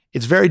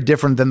it's very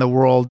different than the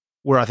world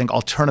where I think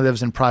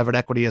alternatives in private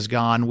equity has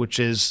gone, which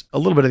is a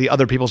little bit of the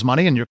other people's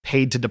money and you're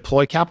paid to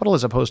deploy capital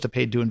as opposed to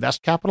paid to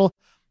invest capital.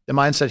 The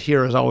mindset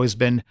here has always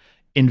been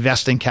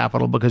investing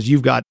capital because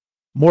you've got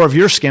more of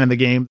your skin in the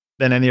game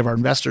than any of our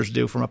investors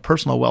do from a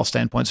personal wealth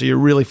standpoint. So you're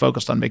really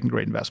focused on making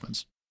great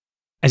investments.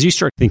 As you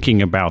start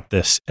thinking about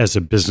this as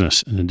a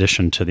business, in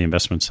addition to the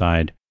investment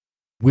side,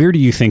 where do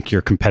you think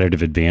your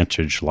competitive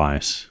advantage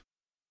lies?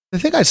 The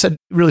thing I said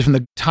really from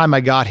the time I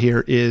got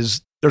here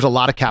is there's a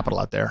lot of capital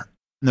out there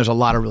and there's a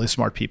lot of really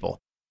smart people.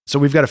 So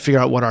we've got to figure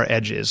out what our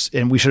edge is.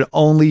 And we should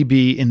only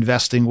be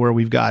investing where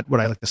we've got, what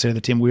I like to say to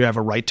the team, we have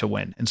a right to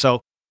win. And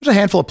so there's a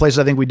handful of places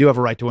I think we do have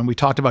a right to win. We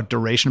talked about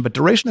duration, but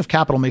duration of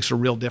capital makes a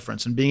real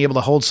difference. And being able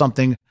to hold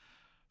something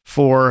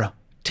for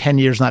 10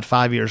 years, not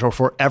 5 years, or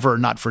forever,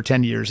 not for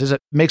 10 years, it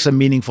makes a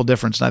meaningful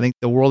difference. And I think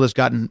the world has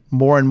gotten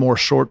more and more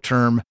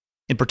short-term,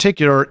 in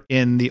particular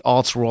in the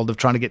alts world of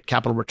trying to get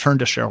capital returned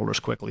to shareholders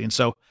quickly. And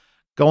so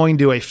going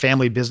to a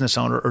family business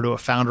owner or to a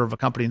founder of a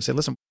company and say,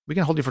 listen, we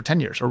can hold you for 10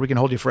 years or we can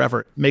hold you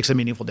forever, makes a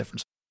meaningful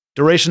difference.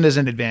 Duration is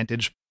an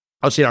advantage.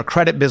 I would say our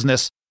credit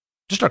business,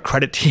 just our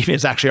credit team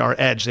is actually our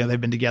edge. You know,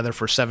 they've been together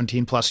for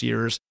 17 plus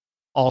years,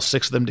 all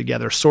 6 of them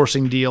together,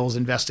 sourcing deals,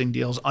 investing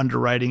deals,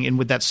 underwriting, and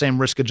with that same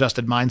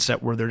risk-adjusted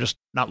mindset where they're just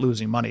not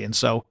losing money. And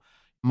so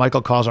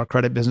Michael calls our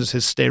credit business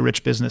his stay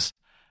rich business.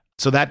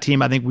 So that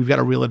team, I think we've got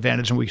a real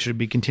advantage and we should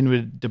be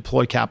continuing to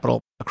deploy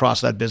capital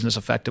across that business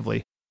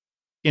effectively.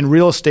 In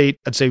real estate,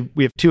 I'd say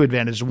we have 2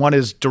 advantages. One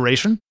is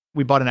duration.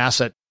 We bought an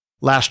asset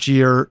last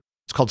year.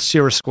 It's called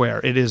Cira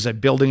Square. It is a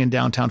building in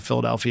downtown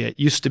Philadelphia. It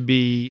used to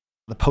be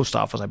the post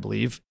office, I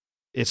believe.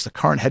 It's the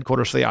current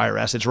headquarters for the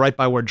IRS. It's right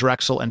by where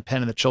Drexel and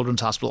Penn and the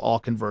Children's Hospital all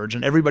converge.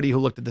 And everybody who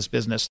looked at this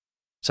business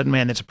said,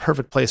 man, it's a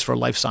perfect place for a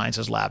life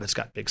sciences lab. It's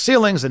got big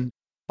ceilings and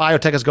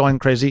biotech is going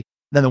crazy.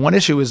 Then the one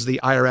issue is the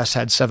IRS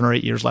had 7 or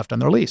 8 years left on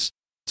their lease.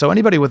 So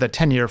anybody with a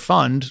 10-year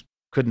fund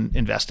couldn't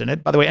invest in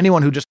it. By the way,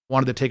 anyone who just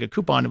wanted to take a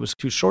coupon, it was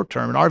too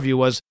short-term. And our view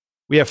was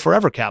we have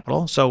forever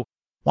capital. So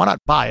why not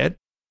buy it?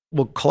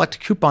 We'll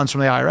collect coupons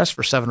from the IRS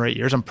for 7 or 8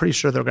 years. I'm pretty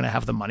sure they're going to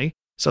have the money.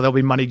 So there'll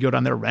be money good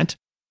on their rent.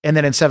 And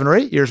then in 7 or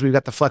 8 years, we've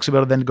got the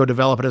flexibility to then go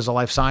develop it as a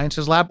life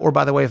sciences lab. Or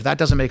by the way, if that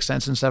doesn't make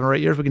sense in 7 or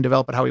 8 years, we can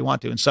develop it how we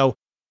want to. And so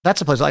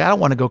that's a place like I don't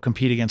want to go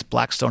compete against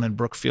Blackstone and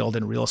Brookfield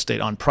in real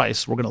estate on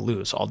price. We're going to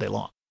lose all day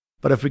long.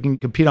 But if we can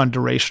compete on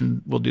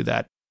duration, we'll do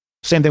that.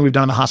 Same thing we've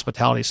done on the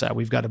hospitality side.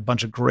 We've got a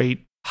bunch of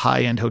great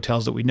high-end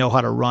hotels that we know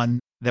how to run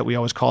that we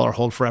always call our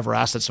hold forever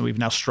assets. And we've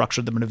now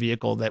structured them in a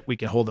vehicle that we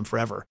can hold them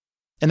forever.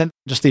 And then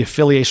just the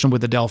affiliation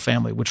with the Dell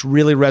family, which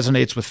really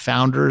resonates with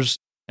founders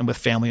and with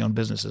family-owned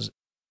businesses.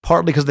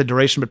 Partly because of the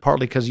duration, but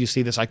partly because you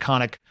see this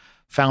iconic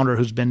founder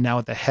who's been now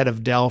at the head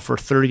of Dell for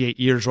 38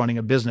 years running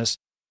a business.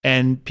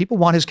 And people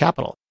want his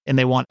capital and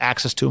they want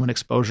access to him and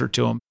exposure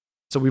to him.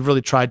 So we've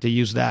really tried to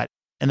use that.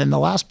 And then the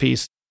last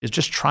piece is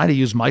just trying to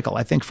use Michael.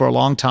 I think for a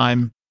long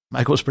time,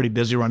 Michael was pretty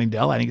busy running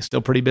Dell. I think he's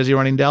still pretty busy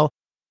running Dell.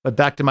 But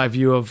back to my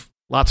view of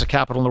lots of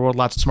capital in the world,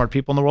 lots of smart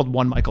people in the world,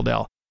 one Michael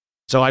Dell.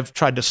 So I've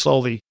tried to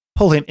slowly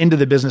pull him into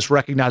the business,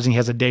 recognizing he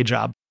has a day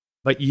job,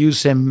 but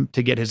use him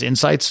to get his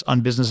insights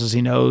on businesses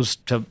he knows,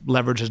 to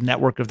leverage his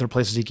network if there are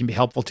places he can be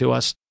helpful to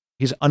us.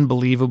 He's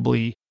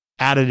unbelievably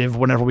additive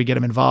whenever we get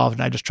him involved.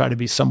 And I just try to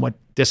be somewhat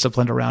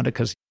disciplined around it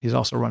because he's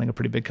also running a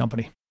pretty big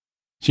company.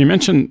 So you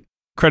mentioned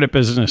credit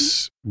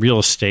business, real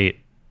estate.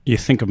 You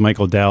think of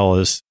Michael Dell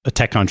as a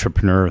tech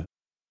entrepreneur.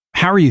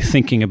 How are you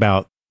thinking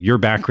about your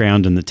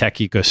background in the tech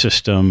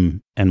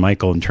ecosystem and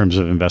Michael in terms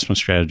of investment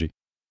strategy?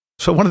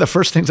 So one of the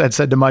first things I'd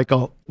said to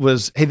Michael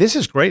was, hey, this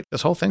is great.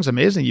 This whole thing's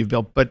amazing you've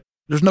built, but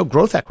there's no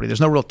growth equity.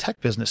 There's no real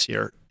tech business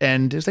here.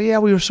 And he's like, yeah,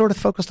 we were sort of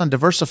focused on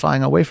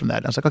diversifying away from that.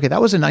 And I was like, okay,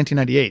 that was in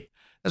 1998.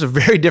 That's a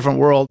very different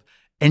world.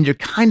 And you're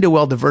kind of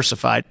well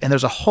diversified. And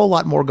there's a whole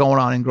lot more going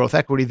on in growth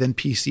equity than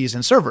PCs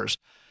and servers.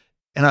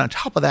 And on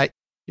top of that,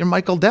 you're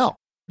Michael Dell.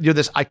 You're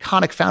this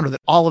iconic founder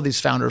that all of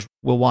these founders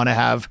will want to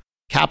have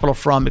capital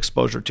from,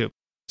 exposure to.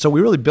 So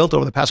we really built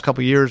over the past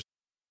couple of years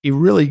a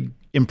really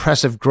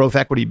impressive growth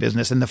equity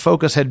business. And the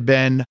focus had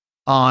been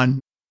on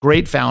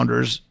great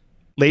founders,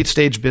 late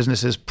stage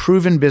businesses,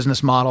 proven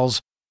business models,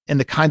 and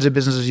the kinds of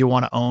businesses you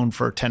want to own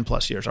for 10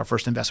 plus years. Our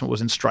first investment was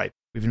in Stripe.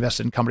 We've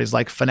invested in companies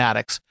like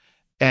Fanatics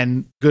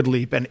and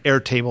GoodLeap and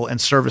Airtable and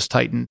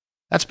ServiceTitan.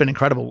 That's been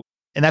incredible.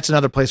 And that's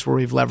another place where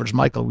we've leveraged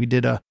Michael. We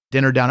did a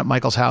dinner down at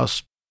Michael's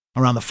house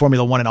around the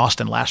Formula One in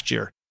Austin last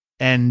year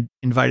and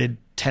invited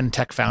 10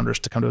 tech founders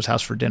to come to his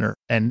house for dinner.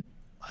 And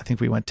I think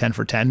we went 10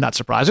 for 10, not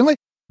surprisingly.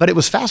 But it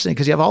was fascinating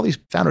because you have all these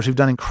founders who've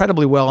done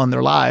incredibly well in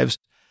their lives,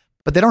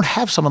 but they don't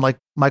have someone like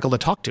Michael to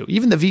talk to.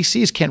 Even the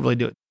VCs can't really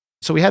do it.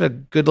 So we had a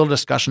good little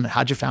discussion.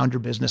 How'd you found your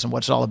business and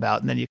what's it all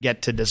about? And then you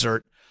get to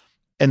dessert.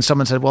 And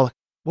someone said, well,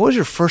 what was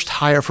your first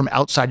hire from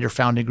outside your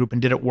founding group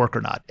and did it work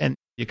or not? And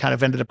you kind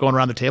of ended up going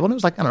around the table and it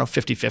was like, I don't know,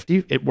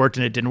 50-50. It worked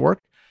and it didn't work.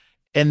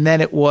 And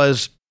then it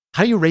was,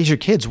 how do you raise your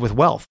kids with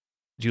wealth?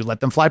 Do you let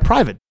them fly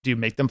private? Do you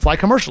make them fly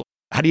commercial?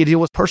 How do you deal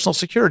with personal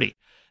security?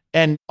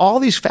 And all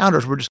these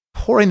founders were just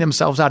pouring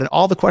themselves out and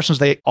all the questions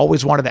they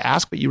always wanted to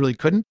ask, but you really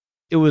couldn't.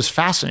 It was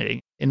fascinating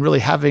in really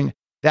having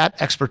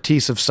that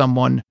expertise of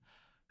someone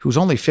who's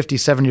only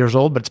 57 years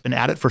old, but it's been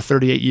at it for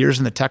 38 years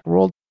in the tech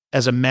world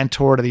as a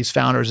mentor to these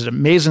founders is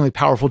amazingly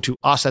powerful to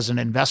us as an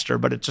investor,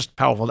 but it's just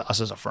powerful to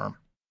us as a firm.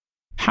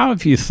 How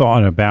have you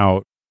thought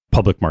about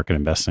public market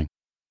investing?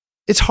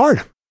 It's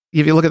hard.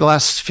 If you look at the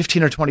last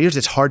 15 or 20 years,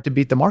 it's hard to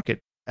beat the market.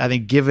 I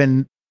think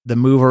given the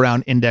move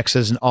around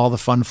indexes and all the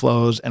fund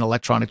flows and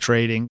electronic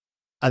trading,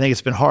 I think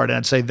it's been hard. And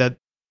I'd say that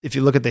if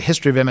you look at the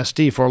history of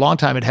MSD, for a long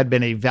time, it had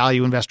been a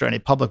value investor and a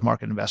public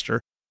market investor.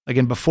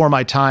 Again, before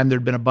my time,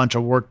 there'd been a bunch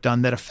of work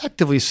done that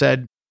effectively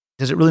said,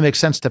 does it really make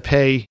sense to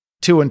pay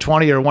 2 in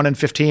 20 or 1 in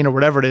 15 or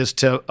whatever it is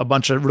to a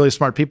bunch of really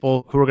smart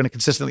people who are going to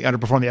consistently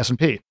underperform the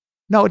S&P?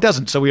 No, it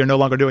doesn't. So we are no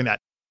longer doing that.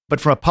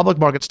 But from a public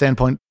market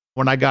standpoint,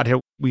 when I got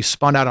here, we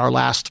spun out our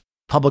last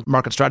public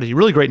market strategy.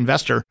 Really great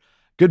investor,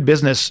 good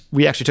business.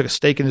 We actually took a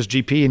stake in his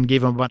GP and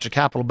gave him a bunch of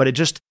capital. But it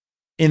just,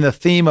 in the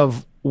theme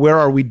of where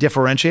are we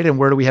differentiated and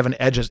where do we have an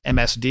edge as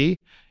MSD,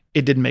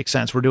 it didn't make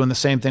sense. We're doing the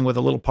same thing with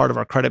a little part of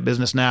our credit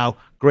business now.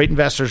 Great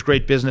investors,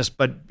 great business.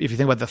 But if you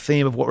think about the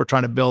theme of what we're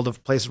trying to build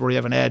of places where you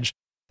have an edge,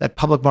 that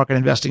public market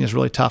investing is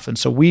really tough. And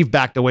so we've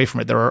backed away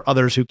from it. There are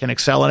others who can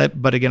excel in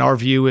it. But again, our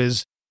view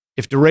is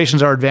if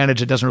duration's our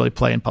advantage, it doesn't really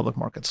play in public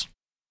markets.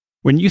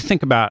 When you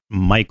think about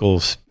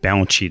Michael's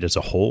balance sheet as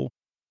a whole,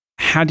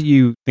 how do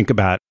you think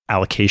about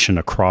allocation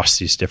across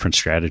these different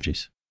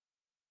strategies?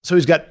 So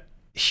he's got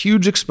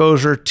huge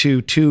exposure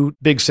to 2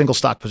 big single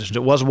stock positions.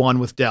 It was one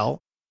with Dell.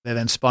 They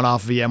then spun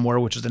off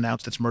VMware, which is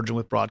announced it's merging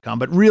with Broadcom,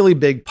 but really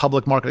big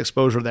public market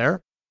exposure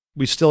there.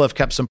 We still have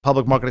kept some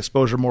public market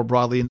exposure more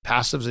broadly in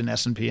passives and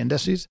S&P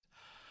indices.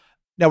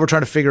 Now we're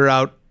trying to figure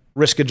out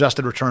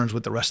risk-adjusted returns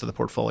with the rest of the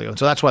portfolio. And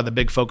so that's why the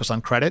big focus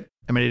on credit.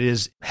 I mean, it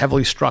is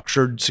heavily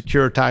structured,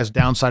 securitized,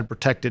 downside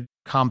protected,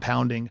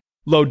 compounding,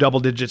 low double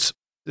digits.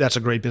 That's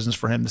a great business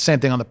for him. The same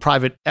thing on the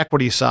private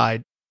equity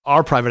side.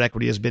 Our private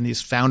equity has been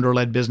these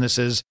founder-led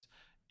businesses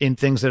in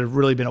things that have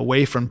really been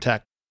away from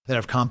tech that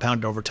have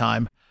compounded over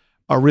time.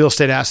 Our real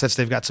estate assets,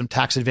 they've got some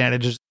tax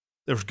advantages.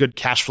 There's good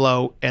cash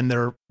flow and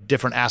they're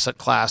different asset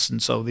class.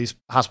 And so these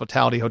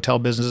hospitality, hotel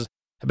businesses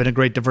have been a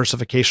great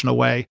diversification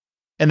away.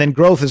 And then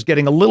growth is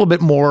getting a little bit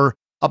more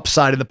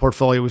upside in the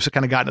portfolio. We've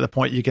kind of gotten to the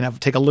point you can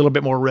take a little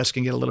bit more risk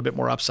and get a little bit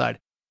more upside.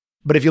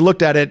 But if you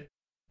looked at it,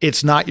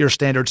 it's not your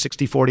standard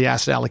 60-40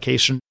 asset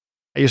allocation.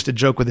 I used to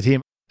joke with the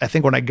team. I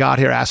think when I got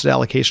here, asset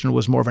allocation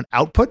was more of an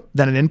output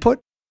than an input.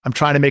 I'm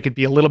trying to make it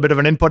be a little bit of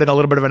an input and a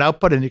little bit of an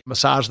output, and you can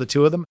massage the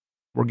two of them.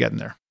 We're getting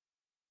there.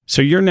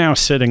 So you're now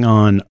sitting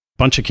on a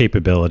bunch of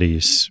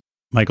capabilities.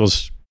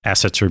 Michael's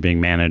assets are being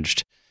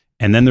managed.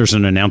 And then there's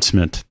an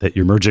announcement that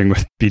you're merging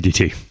with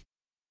BDT.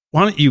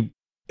 Why don't you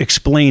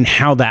explain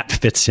how that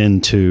fits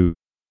into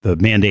the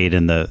mandate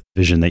and the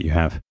vision that you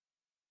have?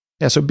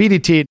 Yeah, so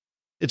BDT,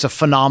 it's a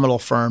phenomenal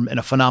firm and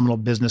a phenomenal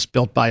business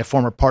built by a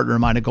former partner of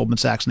mine at Goldman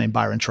Sachs named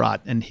Byron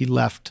Trott. And he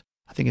left,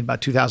 I think, in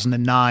about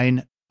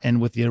 2009.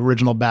 And with the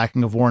original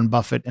backing of Warren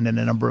Buffett and then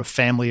a number of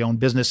family-owned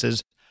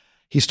businesses,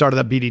 he started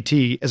up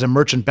BDT as a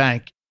merchant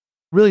bank,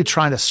 really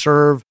trying to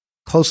serve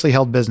closely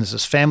held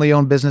businesses,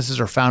 family-owned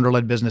businesses or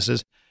founder-led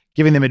businesses,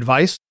 giving them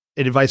advice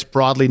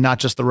broadly, not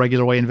just the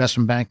regular way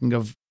investment banking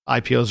of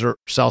IPOs or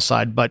sell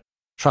side, but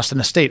trust and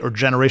estate or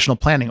generational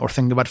planning or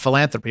thinking about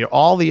philanthropy or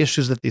all the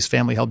issues that these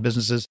family-held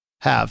businesses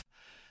have.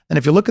 And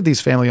if you look at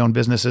these family-owned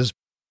businesses,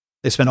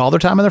 they spend all their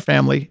time on their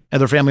family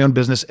and their family-owned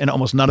business and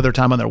almost none of their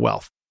time on their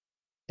wealth.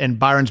 And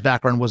Byron's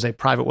background was a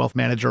private wealth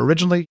manager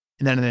originally,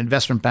 and then an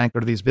investment banker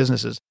to these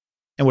businesses.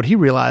 And what he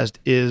realized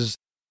is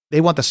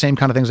they want the same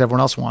kind of things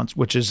everyone else wants,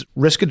 which is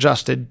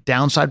risk-adjusted,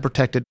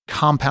 downside-protected,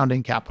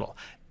 compounding capital.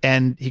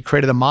 And he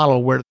created a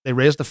model where they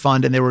raised the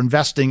fund and they were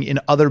investing in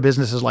other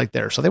businesses like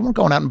theirs. So they weren't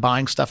going out and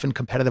buying stuff in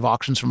competitive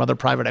auctions from other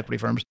private equity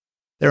firms.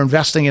 They're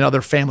investing in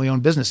other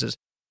family-owned businesses.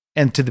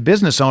 And to the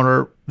business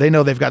owner, they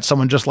know they've got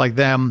someone just like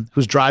them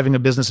who's driving a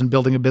business and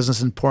building a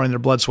business and pouring their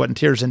blood, sweat, and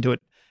tears into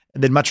it.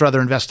 And they'd much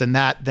rather invest in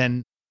that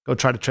than go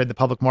try to trade the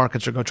public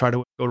markets or go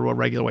to a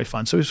regular way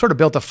fund. So we've sort of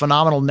built a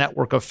phenomenal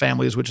network of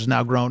families, which has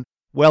now grown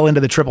well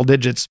into the triple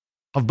digits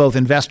of both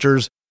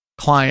investors,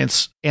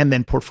 clients, and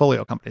then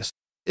portfolio companies.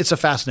 It's a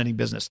fascinating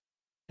business.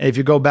 And if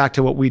you go back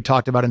to what we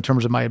talked about in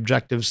terms of my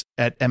objectives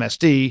at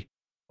MSD,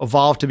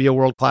 evolve to be a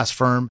world-class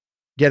firm,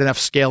 get enough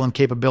scale and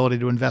capability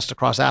to invest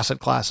across asset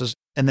classes,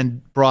 and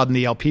then broaden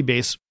the LP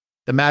base.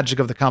 The magic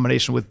of the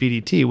combination with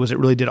BDT was it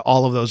really did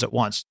all of those at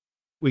once.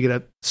 We get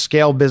a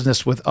scale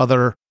business with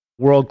other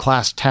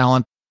world-class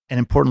talent, and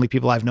importantly,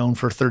 people I've known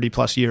for 30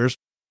 plus years.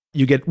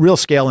 You get real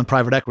scale in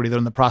private equity. They're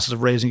in the process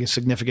of raising a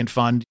significant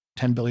fund,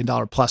 $10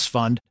 billion plus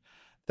fund,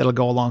 that'll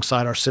go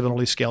alongside our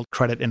similarly scaled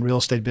credit and real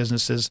estate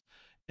businesses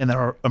and then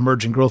our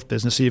emerging growth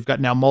business. So you've got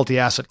now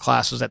multi-asset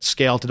classes at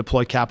scale to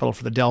deploy capital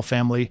for the Dell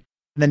family.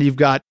 And then you've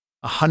got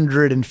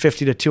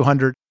 150 to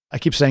 200, I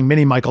keep saying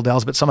mini Michael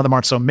Dells, but some of them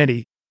aren't so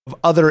mini, of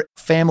other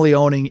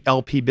family-owning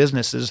LP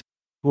businesses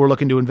who are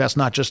looking to invest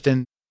not just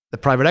in the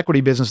private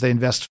equity business they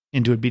invest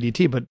into at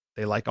BDT, but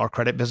they like our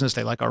credit business,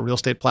 they like our real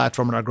estate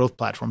platform and our growth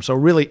platform. So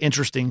really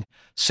interesting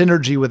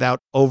synergy without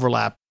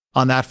overlap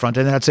on that front.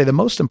 And then I'd say the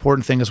most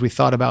important thing as we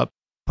thought about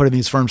putting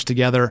these firms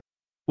together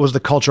was the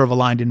culture of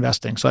aligned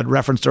investing. So I'd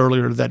referenced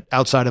earlier that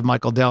outside of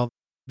Michael Dell,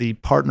 the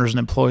partners and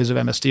employees of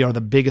MSD are the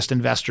biggest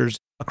investors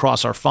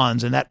across our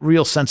funds. And that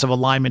real sense of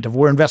alignment of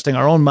we're investing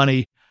our own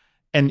money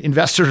and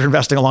investors are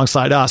investing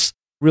alongside us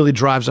really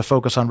drives a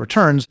focus on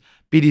returns.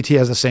 BDT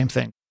has the same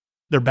thing.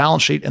 Their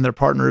balance sheet and their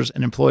partners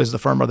and employees of the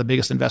firm are the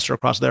biggest investor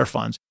across their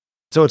funds.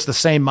 So it's the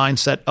same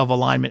mindset of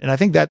alignment. And I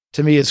think that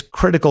to me is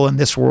critical in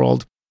this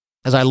world.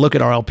 As I look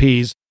at our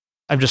LPs,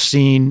 I've just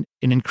seen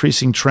an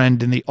increasing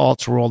trend in the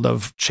alts world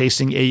of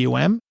chasing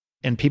AUM,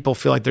 and people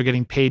feel like they're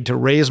getting paid to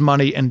raise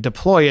money and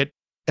deploy it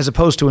as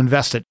opposed to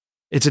invest it.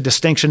 It's a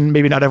distinction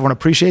maybe not everyone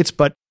appreciates,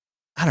 but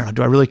I don't know,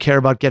 do I really care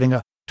about getting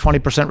a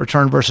 20%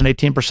 return versus an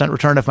 18%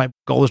 return if my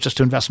goal is just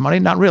to invest money?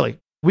 Not really.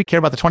 We care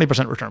about the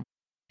 20% return.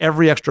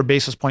 Every extra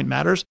basis point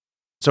matters.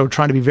 So we're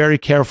trying to be very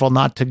careful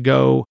not to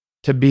go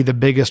to be the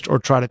biggest or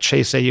try to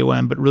chase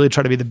AUM, but really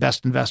try to be the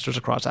best investors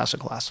across asset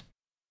class.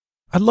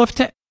 I'd love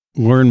to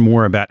learn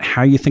more about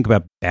how you think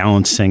about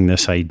balancing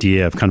this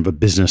idea of kind of a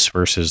business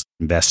versus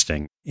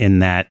investing, in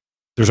that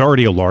there's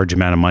already a large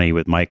amount of money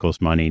with Michael's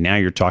money. Now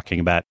you're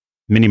talking about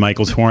mini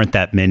Michaels who aren't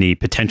that many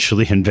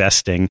potentially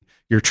investing.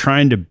 You're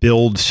trying to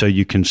build so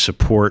you can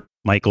support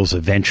Michael's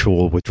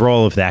eventual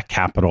withdrawal of that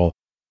capital.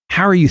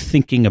 How are you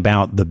thinking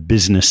about the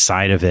business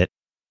side of it?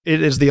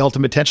 It is the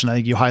ultimate tension. I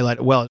think you highlight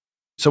it well.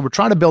 So we're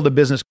trying to build a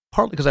business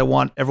partly because I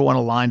want everyone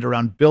aligned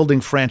around building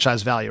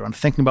franchise value. I'm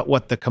thinking about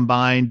what the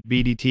combined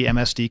BDT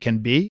MSD can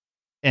be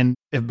and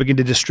begin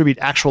to distribute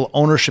actual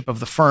ownership of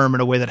the firm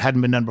in a way that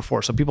hadn't been done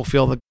before. So people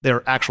feel that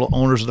they're actual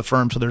owners of the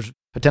firm. So there's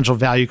potential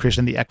value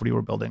creation in the equity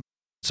we're building.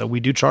 So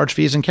we do charge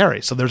fees and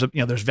carry. So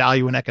there's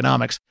value in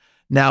economics.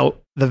 Now,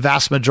 the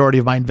vast majority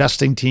of my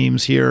investing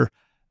teams here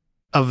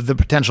of the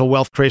potential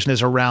wealth creation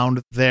is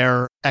around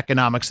their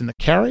economics in the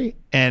carry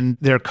and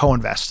their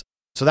co-invest.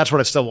 So that's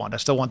what I still want. I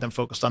still want them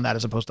focused on that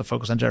as opposed to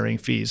focus on generating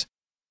fees.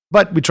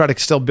 But we try to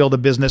still build a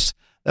business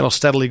that'll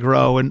steadily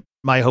grow. And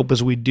my hope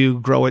is we do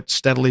grow it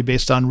steadily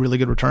based on really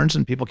good returns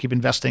and people keep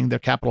investing their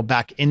capital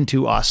back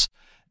into us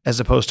as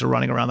opposed to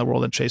running around the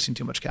world and chasing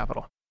too much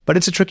capital. But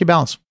it's a tricky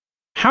balance.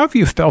 How have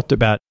you felt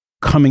about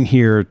coming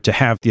here to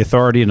have the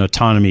authority and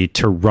autonomy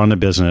to run a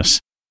business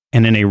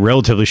and in a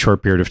relatively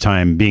short period of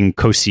time being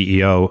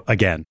co-CEO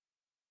again?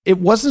 It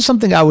wasn't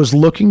something I was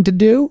looking to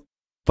do,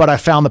 but I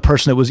found the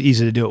person that was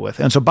easy to do it with.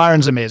 And so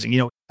Byron's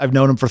amazing. I've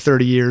known him for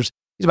 30 years.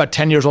 He's about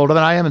 10 years older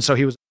than I am. And so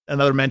he was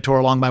another mentor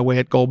along my way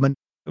at Goldman.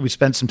 We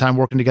spent some time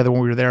working together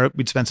when we were there.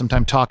 We'd spend some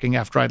time talking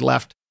after I'd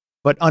left.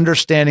 But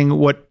understanding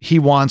what he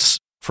wants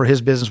for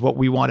his business, what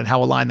we want, and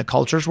how aligned the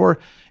cultures were,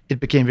 it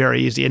became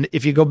very easy. And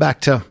if you go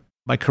back to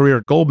my career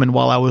at Goldman,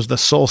 while I was the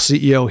sole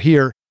CEO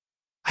here,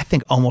 I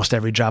think almost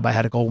every job I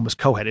had at Goldman was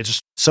co-head. It's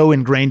just so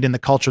ingrained in the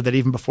culture that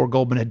even before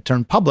Goldman had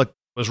turned public,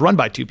 it was run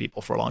by two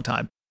people for a long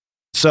time.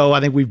 So I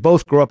think we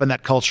both grew up in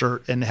that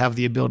culture and have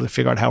the ability to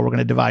figure out how we're going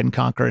to divide and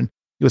conquer. And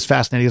it was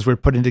fascinating as we were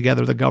putting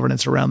together the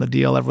governance around the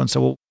deal. Everyone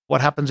said, well,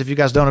 what happens if you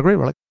guys don't agree?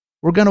 We're like,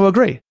 we're going to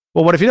agree.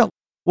 Well, what if you don't?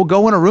 We'll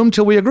go in a room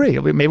till we agree.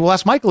 Maybe we'll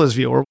ask Michael his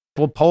view or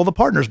we'll poll the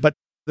partners, but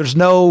there's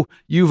no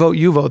you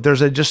vote.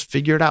 There's a just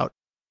figure it out.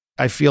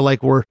 I feel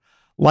like we're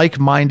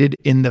like-minded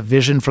in the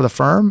vision for the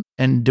firm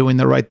and doing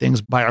the right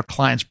things by our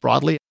clients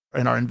broadly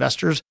and our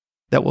investors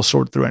that will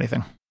sort through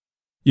anything.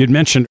 You'd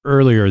mentioned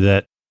earlier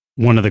that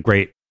one of the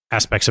great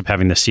aspects of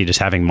having the seat is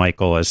having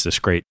Michael as this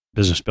great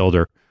business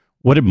builder.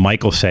 What did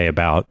Michael say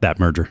about that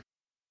merger?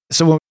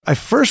 So when I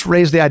first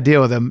raised the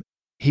idea with him,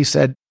 he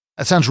said,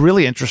 that sounds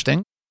really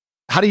interesting.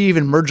 how do you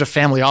even merge a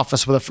family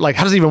office with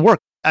how does it even work?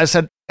 I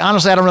said,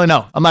 honestly, I don't really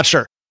know. I'm not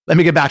sure. Let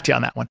me get back to you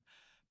on that one.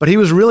 But he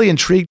was really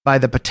intrigued by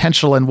the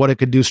potential and what it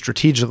could do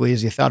strategically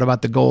as he thought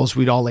about the goals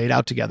we'd all laid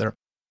out together.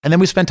 And then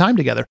we spent time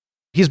together.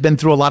 He's been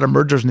through a lot of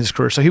mergers in his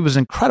career. So he was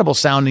an incredible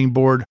sounding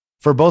board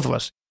for both of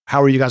us.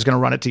 How are you guys going to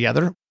run it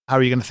together? How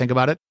are you going to think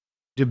about it?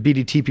 Do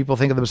BDT people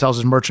think of themselves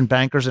as merchant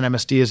bankers and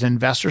MSD as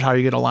investors? How are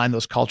you going to align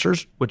those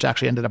cultures, which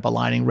actually ended up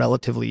aligning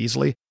relatively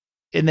easily?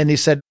 And then he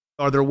said,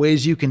 are there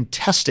ways you can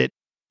test it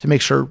to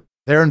make sure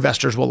their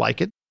investors will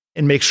like it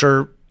and make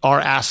sure our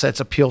assets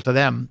appeal to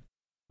them?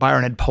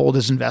 Byron had polled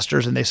his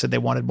investors and they said they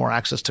wanted more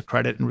access to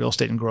credit and real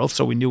estate and growth.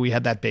 So we knew we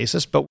had that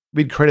basis, but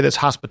we'd created this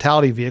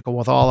hospitality vehicle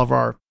with all of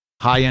our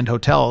high-end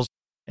hotels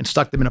and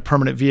stuck them in a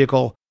permanent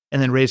vehicle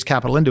and then raised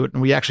capital into it.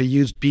 And we actually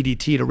used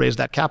BDT to raise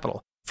that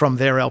capital from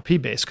their LP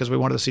base because we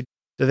wanted to see,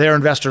 do their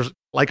investors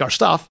like our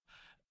stuff?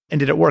 And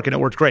did it work? And it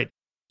worked great.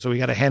 So we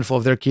got a handful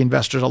of their key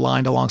investors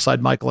aligned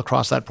alongside Michael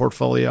across that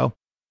portfolio.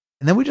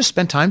 And then we just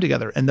spent time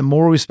together. And the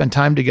more we spent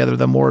time together,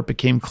 the more it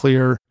became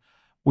clear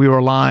we were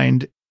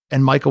aligned.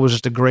 And Michael was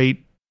just a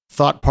great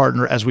thought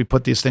partner as we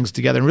put these things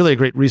together and really a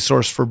great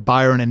resource for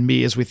Byron and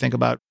me as we think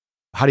about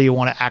how do you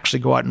want to actually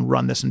go out and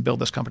run this and build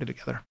this company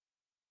together.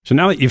 So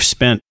now that you've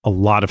spent a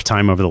lot of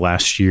time over the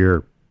last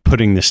year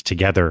putting this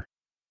together,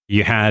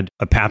 you had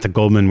a path at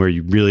Goldman where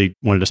you really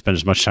wanted to spend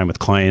as much time with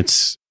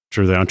clients,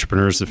 sure, the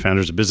entrepreneurs, the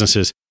founders of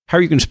businesses. How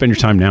are you going to spend your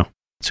time now?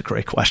 It's a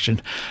great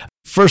question.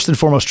 First and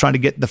foremost, trying to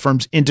get the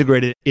firms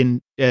integrated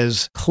in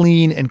as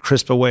clean and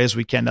crisp a way as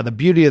we can. Now, the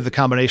beauty of the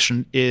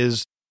combination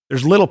is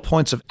there's little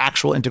points of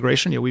actual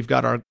integration. We've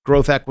got our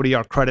growth equity,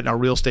 our credit, and our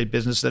real estate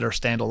business that are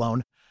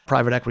standalone.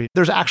 Private equity,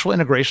 there's actual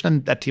integration,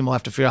 and that team will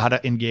have to figure out how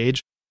to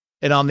engage.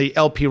 And on the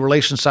LP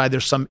relations side,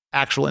 there's some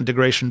actual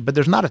integration, but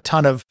there's not a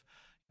ton of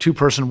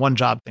two-person,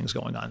 one-job things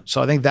going on.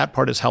 So I think that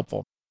part is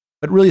helpful.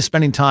 But really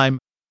spending time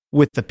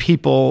with the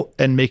people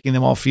and making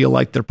them all feel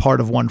like they're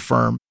part of one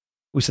firm.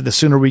 We said the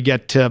sooner we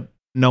get to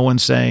no one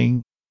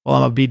saying,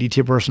 well, I'm a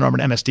BDT person or I'm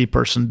an MSD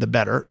person, the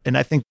better. And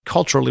I think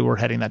culturally we're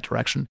heading that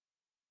direction.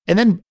 And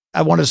then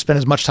I wanted to spend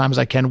as much time as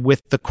I can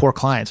with the core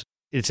clients.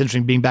 It's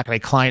interesting being back in a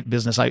client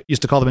business. I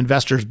used to call them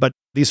investors, but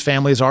these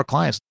families are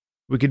clients.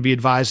 We could be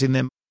advising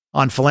them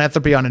on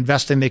philanthropy, on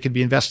investing. They could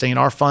be investing in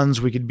our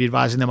funds. We could be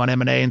advising them on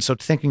M&A. And so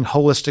thinking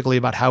holistically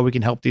about how we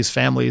can help these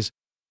families.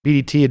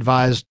 BDT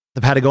advised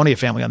the Patagonia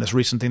family on this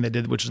recent thing they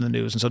did, which is in the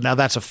news. And so now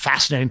that's a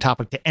fascinating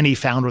topic to any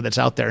founder that's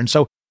out there. And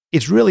so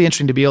it's really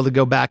interesting to be able to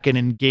go back and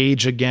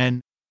engage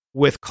again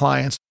with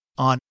clients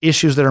on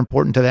issues that are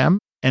important to them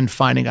and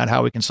finding out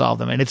how we can solve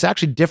them. And it's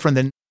actually different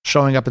than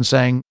showing up and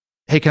saying,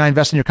 hey, can I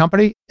invest in your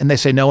company? And they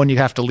say no, and you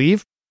have to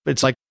leave. But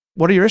it's like,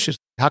 what are your issues?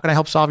 How can I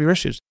help solve your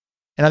issues?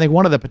 And I think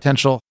one of the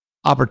potential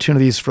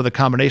opportunities for the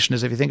combination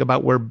is if you think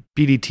about where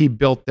BDT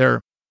built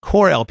their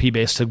core LP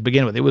base to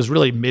begin with, it was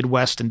really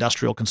Midwest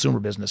industrial consumer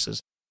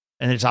businesses.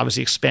 And it's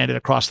obviously expanded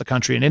across the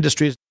country and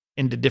industries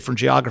into different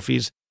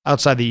geographies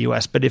outside the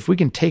US. But if we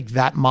can take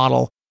that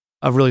model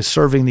of really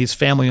serving these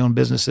family-owned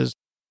businesses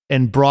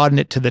and broaden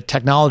it to the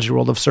technology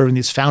world of serving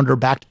these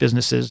founder-backed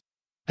businesses,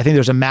 I think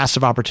there's a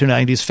massive opportunity. I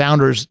think these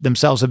founders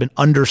themselves have been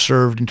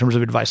underserved in terms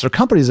of advice. Their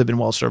companies have been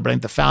well-served, but I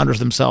think the founders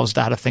themselves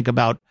know how to think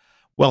about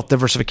wealth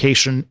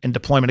diversification and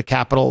deployment of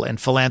capital and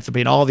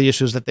philanthropy and all the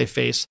issues that they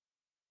face.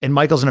 And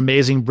Michael's an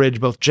amazing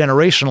bridge, both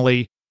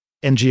generationally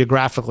and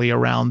geographically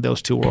around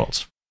those two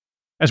worlds.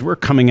 As we're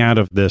coming out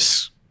of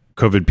this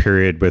COVID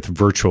period with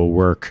virtual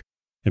work,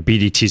 and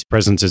BDT's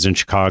presence is in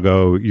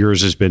Chicago,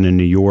 yours has been in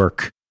New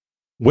York.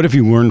 What have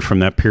you learned from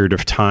that period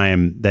of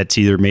time that's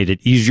either made it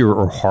easier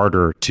or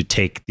harder to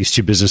take these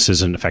two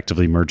businesses and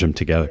effectively merge them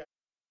together?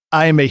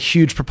 I am a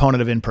huge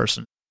proponent of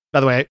in-person. By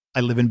the way,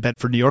 I live in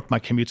Bedford, New York. My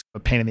commute's a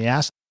pain in the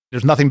ass.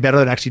 There's nothing better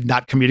than actually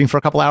not commuting for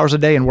a couple hours a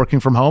day and working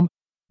from home.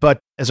 But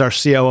as our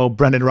COO,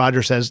 Brendan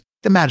Rogers, says,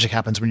 the magic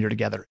happens when you're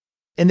together.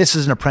 And this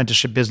is an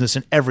apprenticeship business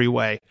in every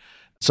way.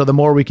 So the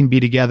more we can be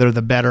together,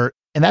 the better.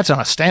 And that's on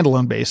a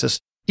standalone basis,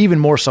 even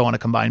more so on a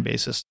combined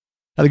basis.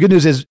 Now, the good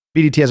news is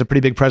BDT has a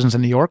pretty big presence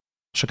in New York.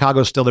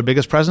 Chicago is still their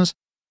biggest presence.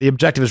 The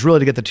objective is really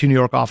to get the two New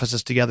York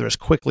offices together as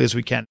quickly as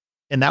we can.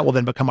 And that will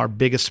then become our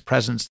biggest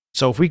presence.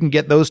 So if we can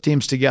get those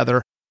teams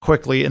together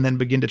quickly and then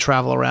begin to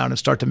travel around and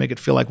start to make it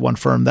feel like one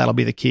firm, that'll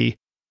be the key.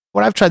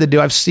 What I've tried to do,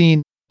 I've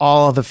seen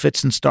all of the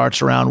fits and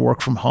starts around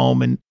work from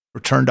home and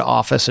return to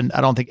office. And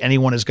I don't think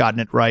anyone has gotten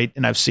it right.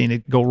 And I've seen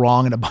it go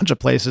wrong in a bunch of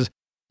places.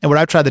 And what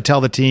I've tried to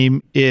tell the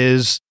team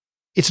is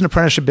it's an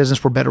apprenticeship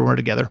business. We're better when we're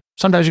together.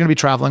 Sometimes you're going to be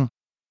traveling.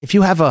 If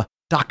you have a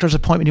doctor's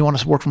appointment, you want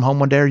to work from home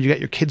one day, or you got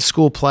your kid's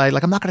school play,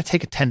 like I'm not going to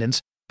take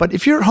attendance. But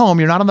if you're at home,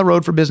 you're not on the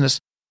road for business,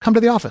 come to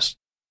the office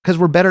because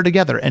we're better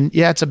together. And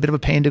yeah, it's a bit of a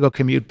pain to go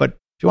commute, but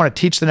if you want to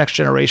teach the next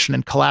generation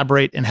and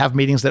collaborate and have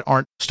meetings that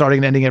aren't starting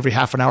and ending every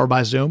half an hour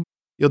by Zoom,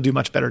 you'll do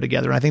much better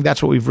together. And I think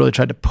that's what we've really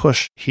tried to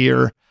push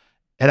here.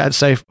 And I'd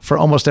say for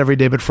almost every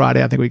day but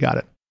Friday, I think we got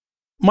it.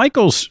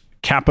 Michael's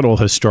capital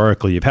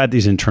historically, you've had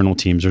these internal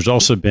teams. There's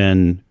also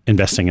been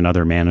investing in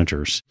other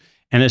managers.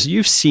 And as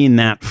you've seen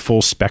that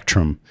full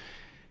spectrum,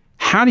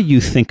 How do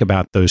you think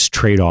about those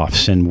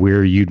trade-offs and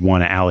where you'd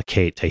want to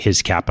allocate to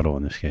his capital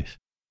in this case?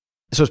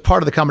 So as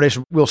part of the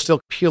combination, we'll still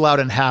peel out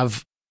and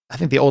have, I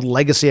think, the old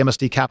legacy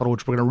MSD Capital,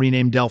 which we're going to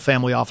rename Dell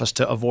Family Office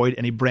to avoid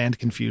any brand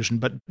confusion.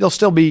 But there'll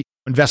still be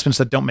investments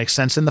that don't make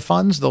sense in the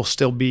funds. There'll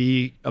still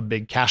be a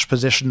big cash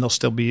position. There'll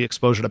still be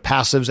exposure to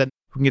passives, and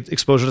we can get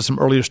exposure to some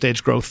earlier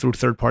stage growth through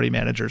third-party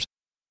managers.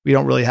 We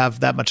don't really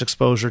have that much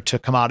exposure to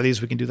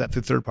commodities. We can do that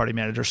through third-party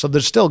managers. So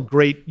there's still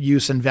great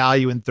use and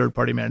value in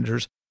third-party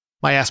managers.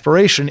 My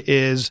aspiration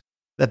is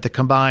that the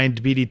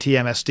combined BDT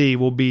MSD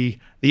will be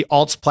the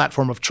alts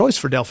platform of choice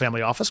for Dell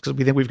Family Office, because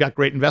we think we've got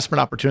great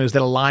investment opportunities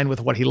that align with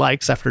what he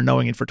likes after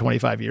knowing it for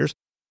 25 years.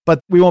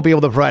 But we won't be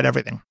able to provide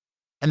everything.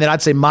 And then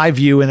I'd say my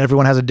view, and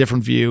everyone has a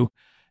different view,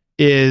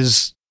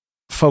 is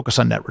focus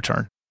on net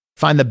return.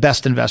 Find the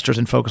best investors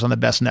and focus on the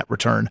best net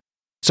return.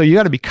 So you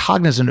got to be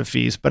cognizant of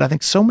fees, but I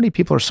think so many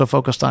people are so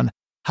focused on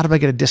how do I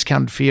get a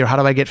discounted fee, or how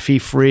do I get fee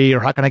free, or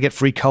how can I get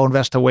free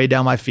co-invest to weigh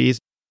down my fees?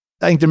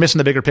 I think they're missing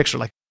the bigger picture.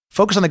 Like,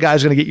 focus on the guy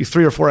who's going to get you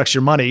 3 or 4x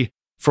your money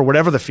for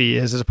whatever the fee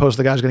is, as opposed to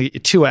the guy who's going to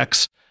get you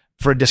 2x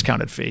for a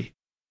discounted fee.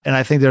 And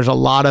I think there's a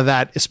lot of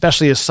that,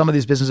 especially as some of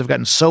these businesses have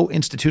gotten so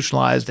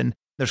institutionalized and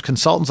there's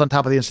consultants on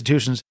top of the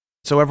institutions.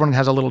 So everyone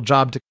has a little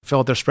job to fill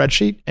out their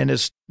spreadsheet and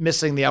is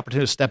missing the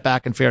opportunity to step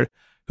back and figure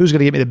who's going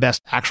to get me the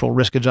best actual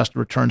risk-adjusted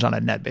returns on a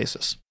net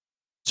basis.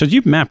 So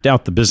you've mapped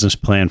out the business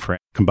plan for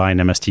combined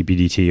MSD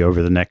BDT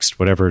over the next,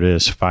 whatever it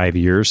is, 5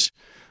 years.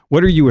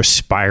 What are you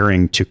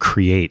aspiring to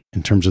create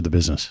in terms of the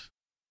business?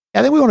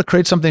 I think we want to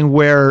create something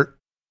where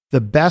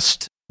the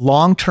best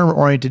long-term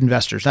oriented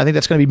investors, and I think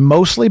that's going to be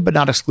mostly, but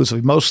not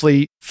exclusively,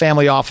 mostly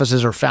family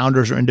offices or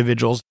founders or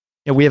individuals.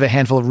 We have a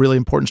handful of really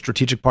important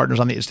strategic partners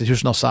on the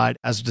institutional side,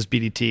 as does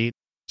BDT.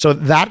 So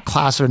that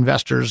class of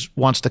investors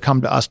wants to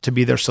come to us to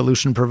be their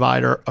solution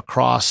provider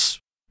across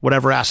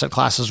whatever asset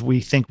classes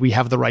we think we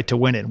have the right to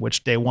win in,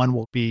 which day one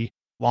will be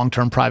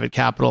long-term private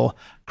capital,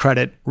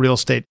 credit, real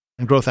estate,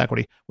 and growth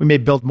equity. We may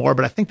build more,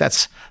 but I think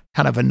that's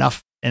kind of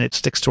enough, and it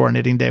sticks to our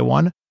knitting day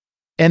one.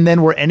 And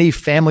then where any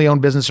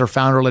family-owned business or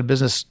founder-led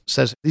business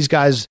says, these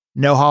guys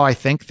know how I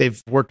think,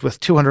 they've worked with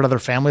 200 other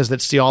families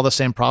that see all the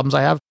same problems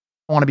I have.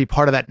 I want to be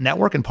part of that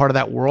network and part of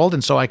that world.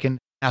 And so I can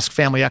ask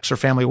Family X or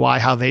Family Y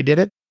how they did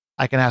it.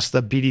 I can ask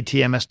the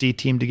BDT MSD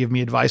team to give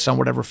me advice on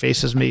whatever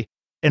faces me,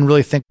 and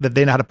really think that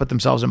they know how to put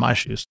themselves in my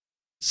shoes.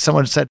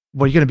 Someone said,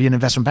 well, you're going to be an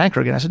investment banker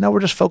again. I said, no, we're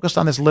just focused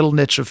on this little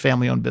niche of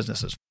family-owned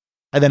businesses.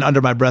 And then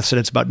under my breath said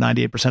it's about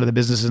 98% of the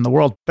businesses in the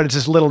world, but it's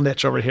this little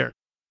niche over here.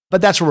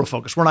 But that's where we're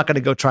focused. We're not going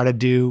to go try to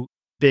do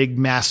big,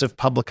 massive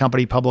public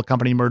company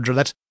merger.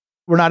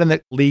 We're not in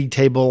the league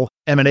table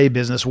M&A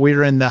business.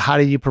 We're in the how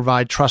do you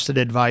provide trusted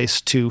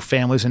advice to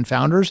families and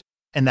founders?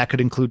 And that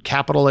could include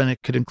capital, and it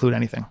could include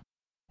anything.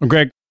 Well,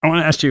 Greg, I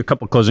want to ask you a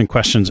couple of closing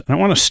questions. And I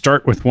want to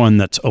start with one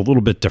that's a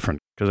little bit different,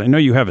 because I know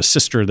you have a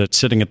sister that's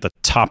sitting at the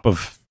top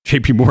of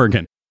JP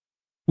Morgan.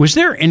 Was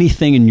there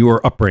anything in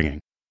your upbringing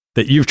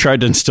that you've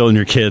tried to instill in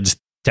your kids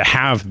to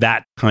have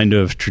that kind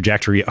of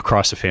trajectory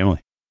across the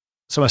family?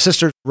 So my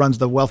sister runs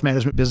the wealth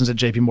management business at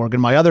JP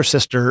Morgan. My other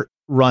sister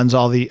runs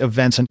all the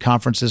events and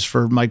conferences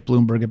for Mike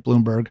Bloomberg at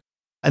Bloomberg.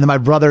 And then my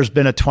brother's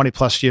been a 20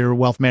 plus year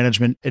wealth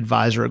management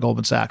advisor at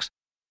Goldman Sachs.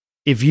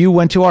 If you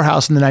went to our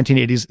house in the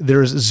 1980s,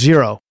 there's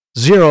zero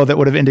that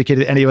would have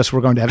indicated any of us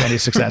were going to have any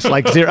success.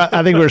 Like zero.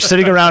 I think we were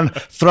sitting around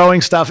throwing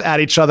stuff at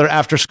each other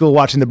after school,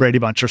 watching the Brady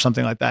Bunch or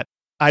something like that.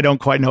 I don't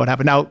quite know what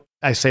happened. Now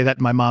I say that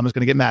and my mom is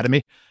going to get mad at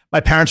me.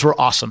 My parents were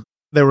awesome.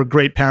 They were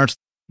great parents.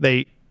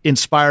 They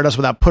inspired us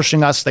without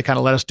pushing us. They kind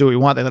of let us do what we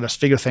want. They let us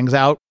figure things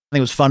out. I think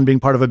it was fun being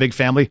part of a big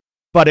family,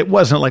 but it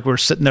wasn't like we were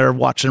sitting there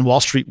watching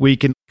Wall Street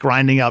Week and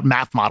grinding out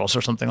math models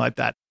or something like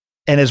that.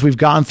 And as we've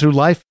gone through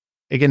life,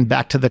 again,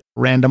 back to the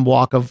random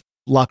walk of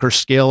luck or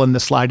skill and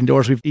the sliding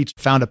doors, we've each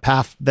found a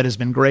path that has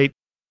been great.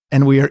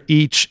 And we are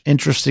each,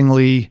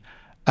 interestingly,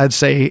 I'd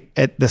say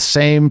at the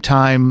same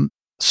time,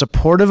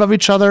 supportive of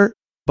each other,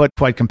 but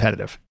quite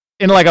competitive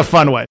in like a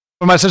fun way.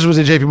 When my sister was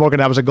at JP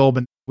Morgan, I was at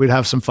Goldman, we'd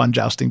have some fun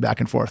jousting back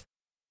and forth.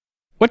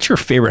 What's your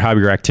favorite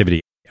hobby or activity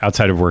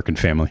outside of work and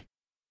family?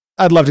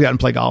 I'd love to go out and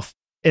play golf.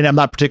 And I'm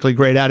not particularly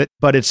great at it,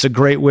 but it's a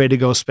great way to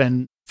go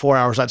spend 4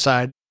 hours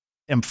outside.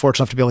 I'm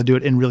fortunate enough to be able to do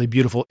it in really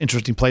beautiful,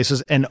 interesting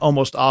places, and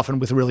almost often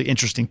with really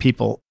interesting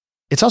people.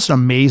 It's also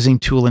an amazing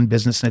tool in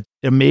business, and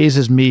it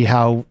amazes me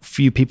how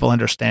few people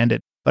understand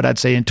it. But I'd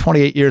say in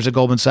 28 years at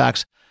Goldman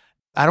Sachs,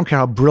 I don't care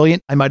how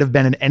brilliant I might have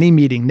been in any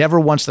meeting, never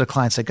once did a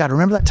client say, God,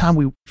 remember that time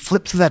we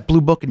flipped through that blue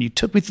book and you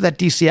took me through that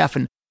DCF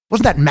and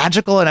wasn't that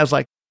magical? And I was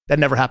like, that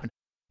never happened.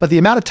 But the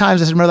amount of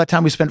times I remember that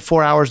time we spent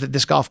 4 hours at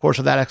this golf course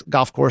or that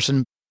golf course.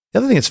 And the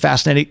other thing that's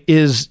fascinating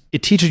is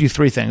it teaches you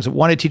three things.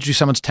 One, it teaches you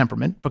someone's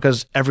temperament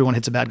because everyone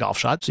hits a bad golf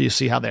shot. So you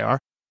see how they are.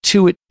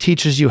 Two, it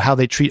teaches you how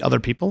they treat other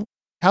people.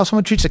 How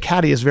someone treats a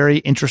caddy is very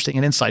interesting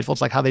and insightful.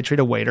 It's like how they treat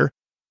a waiter.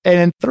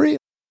 And three,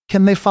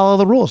 can they follow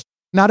the rules?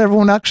 Not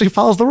everyone actually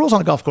follows the rules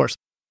on a golf course.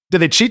 Do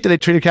they cheat? Do they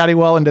treat a caddy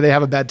well? And do they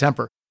have a bad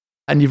temper?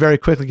 And you very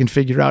quickly can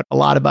figure out a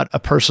lot about a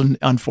person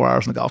on 4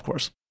 hours on the golf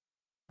course.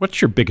 What's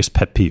your biggest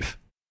pet peeve?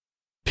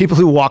 People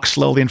who walk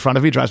slowly in front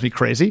of me drives me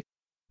crazy.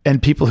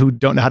 and people who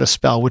don't know how to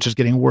spell, which is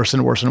getting worse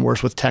and worse and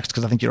worse with text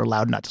because I think you're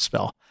allowed not to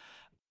spell.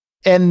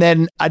 And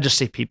then I just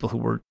see people who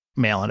were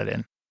mailing it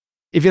in.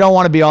 If you don't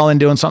want to be all in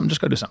doing something,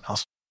 just go do something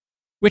else.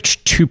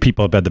 Which two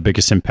people have had the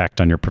biggest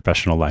impact on your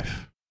professional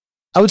life?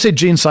 I would say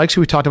Gene Sykes,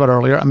 who we talked about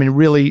earlier. I mean,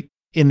 really,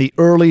 in the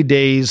early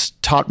days,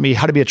 taught me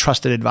how to be a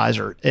trusted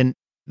advisor. And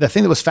the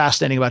thing that was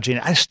fascinating about Gene,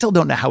 I still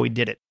don't know how he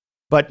did it,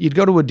 but you'd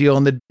go to a deal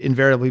and there'd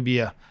invariably be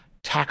a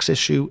tax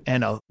issue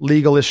and a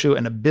legal issue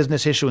and a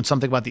business issue and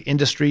something about the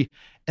industry.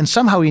 And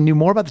somehow he knew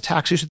more about the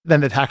tax issue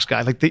than the tax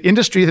guy, like the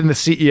industry than the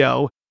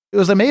CEO. It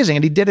was amazing.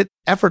 And he did it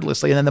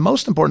effortlessly. And then the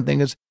most important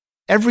thing is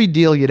every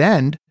deal you'd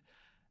end,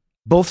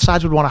 both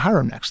sides would want to hire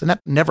him next. And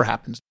that never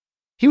happens.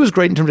 He was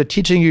great in terms of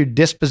teaching you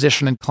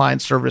disposition and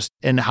client service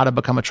and how to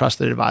become a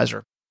trusted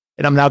advisor.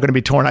 And I'm now going to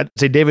be torn. I'd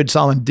say David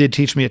Solomon did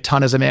teach me a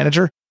ton as a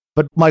manager,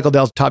 but Michael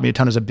Dell's taught me a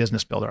ton as a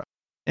business builder.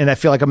 And I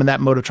feel like I'm in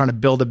that mode of trying to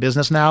build a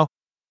business now.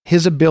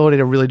 His ability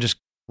to really just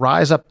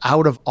rise up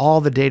out of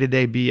all the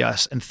day-to-day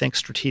BS and think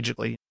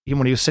strategically. Even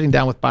when he was sitting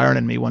down with Byron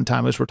and me one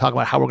time, as we were talking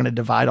about how we're going to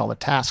divide all the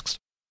tasks.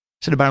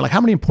 I said to Byron, like,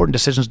 how many important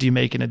decisions do you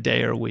make in a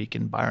day or a week?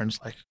 And Byron's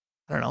like,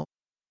 I don't know,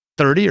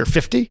 30 or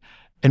 50.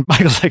 And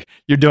Michael's like,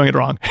 you're doing it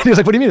wrong. And he was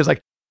like, what do you mean? It's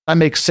like, I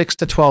make 6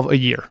 to 12 a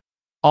year.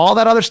 All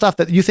that other stuff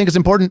that you think is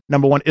important,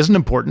 number one, isn't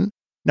important.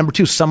 Number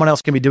two, someone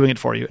else can be doing it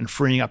for you and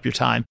freeing up your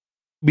time.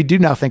 We do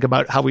now think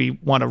about how we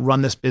want to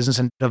run this business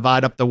and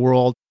divide up the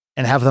world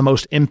and have the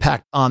most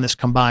impact on this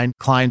combined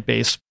client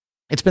base.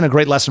 It's been a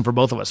great lesson for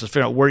both of us to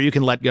figure out where you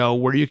can let go,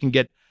 where you can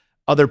get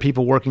other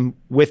people working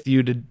with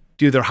you to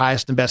do their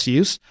highest and best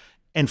use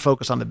and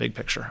focus on the big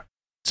picture.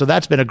 So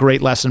that's been a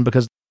great lesson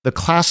because the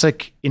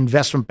classic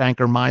investment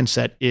banker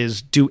mindset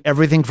is do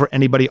everything for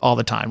anybody all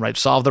the time, right?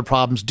 Solve their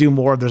problems, do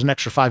more. If there's an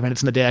extra 5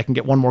 minutes in the day, I can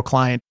get one more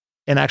client.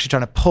 And actually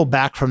trying to pull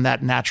back from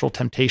that natural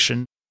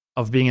temptation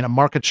of being in a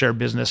market share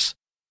business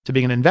to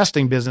being an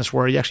investing business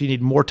where you actually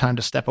need more time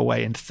to step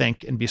away and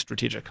think and be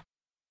strategic.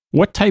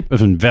 What type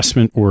of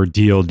investment or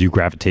deal do you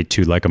gravitate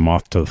to like a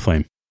moth to the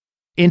flame?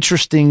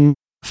 Interesting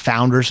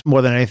founders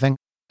more than anything.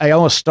 I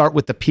almost start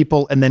with the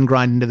people and then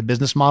grind into the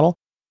business model.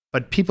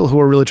 But people who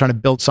are really trying to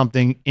build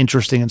something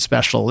interesting and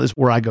special is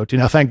where I go to.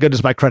 Now, thank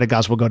goodness my credit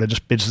guys will go to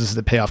just businesses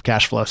that pay off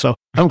cash flow. So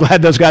I'm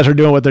glad those guys are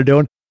doing what they're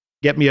doing.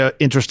 Get me an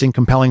interesting,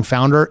 compelling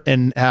founder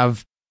and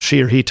have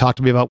she or he talk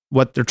to me about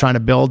what they're trying to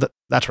build.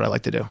 That's what I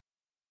like to do.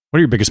 What are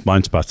your biggest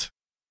blind spots?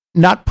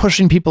 Not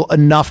pushing people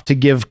enough to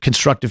give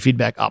constructive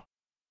feedback up.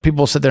 People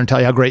will sit there and tell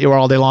you how great you are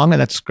all day long, and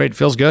that's great. It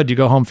feels good. You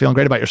go home feeling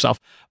great about yourself,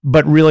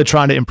 but really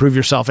trying to improve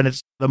yourself. And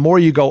it's the more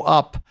you go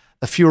up,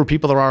 the fewer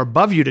people there are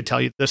above you to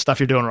tell you the stuff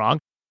you're doing wrong.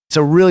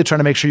 So really trying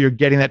to make sure you're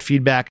getting that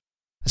feedback.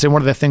 I say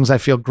one of the things I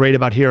feel great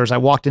about here is I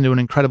walked into an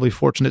incredibly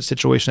fortunate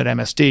situation at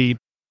MSD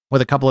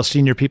with a couple of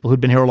senior people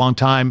who'd been here a long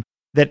time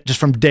that just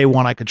from day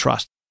one I could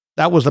trust.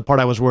 That was the part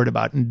I was worried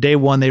about. And day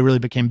one, they really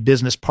became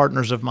business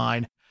partners of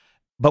mine.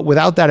 But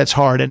without that, it's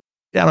hard. And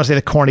I don't want to say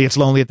the corny, it's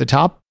lonely at the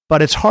top,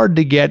 but it's hard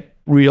to get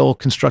real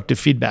constructive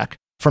feedback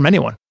from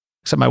anyone,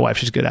 except my wife.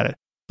 She's good at it.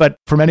 But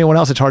from anyone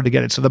else, it's hard to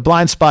get it. So the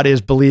blind spot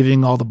is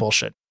believing all the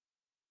bullshit.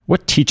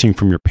 What teaching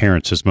from your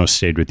parents has most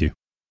stayed with you?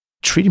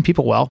 Treating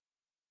people well.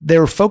 They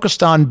were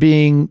focused on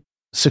being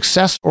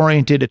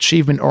success-oriented,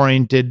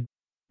 achievement-oriented,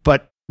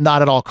 but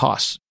not at all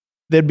costs.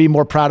 They'd be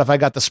more proud if I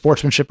got the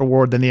sportsmanship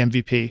award than the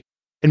MVP.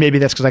 And maybe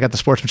that's because I got the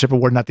sportsmanship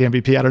award, not the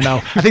MVP. I don't know.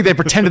 I think they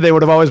pretended they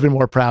would have always been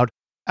more proud.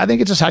 I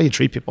think it's just how you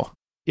treat people.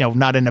 You know,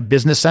 not in a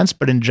business sense,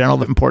 but in general,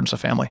 the importance of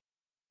family.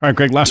 All right,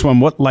 Greg, last one.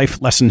 What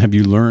life lesson have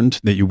you learned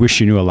that you wish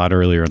you knew a lot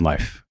earlier in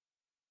life?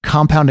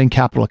 Compounding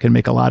capital can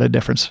make a lot of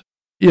difference.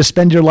 You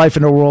spend your life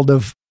in a world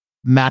of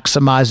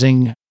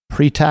maximizing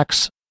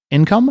pre-tax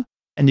income,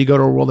 and you go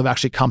to a world of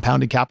actually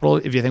compounding capital,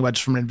 if you think about it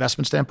just from an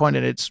investment standpoint,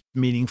 and it's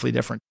meaningfully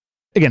different.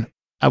 Again,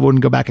 I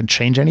wouldn't go back and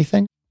change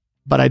anything,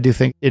 but I do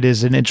think it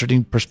is an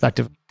interesting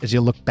perspective as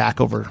you look back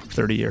over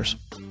 30 years.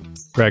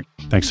 Greg,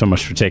 thanks so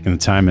much for taking the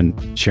time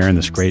and sharing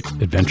this great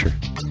adventure.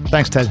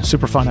 Thanks, Ted.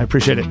 Super fun. I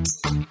appreciate it.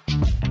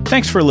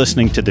 Thanks for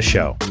listening to the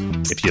show.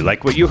 If you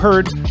like what you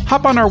heard,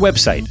 hop on our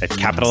website at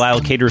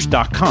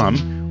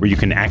capitalallocators.com, where you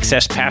can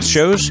access past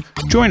shows,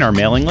 join our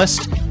mailing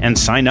list, and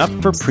sign up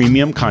for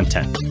premium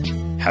content.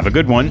 Have a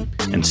good one,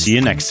 and see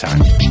you next time.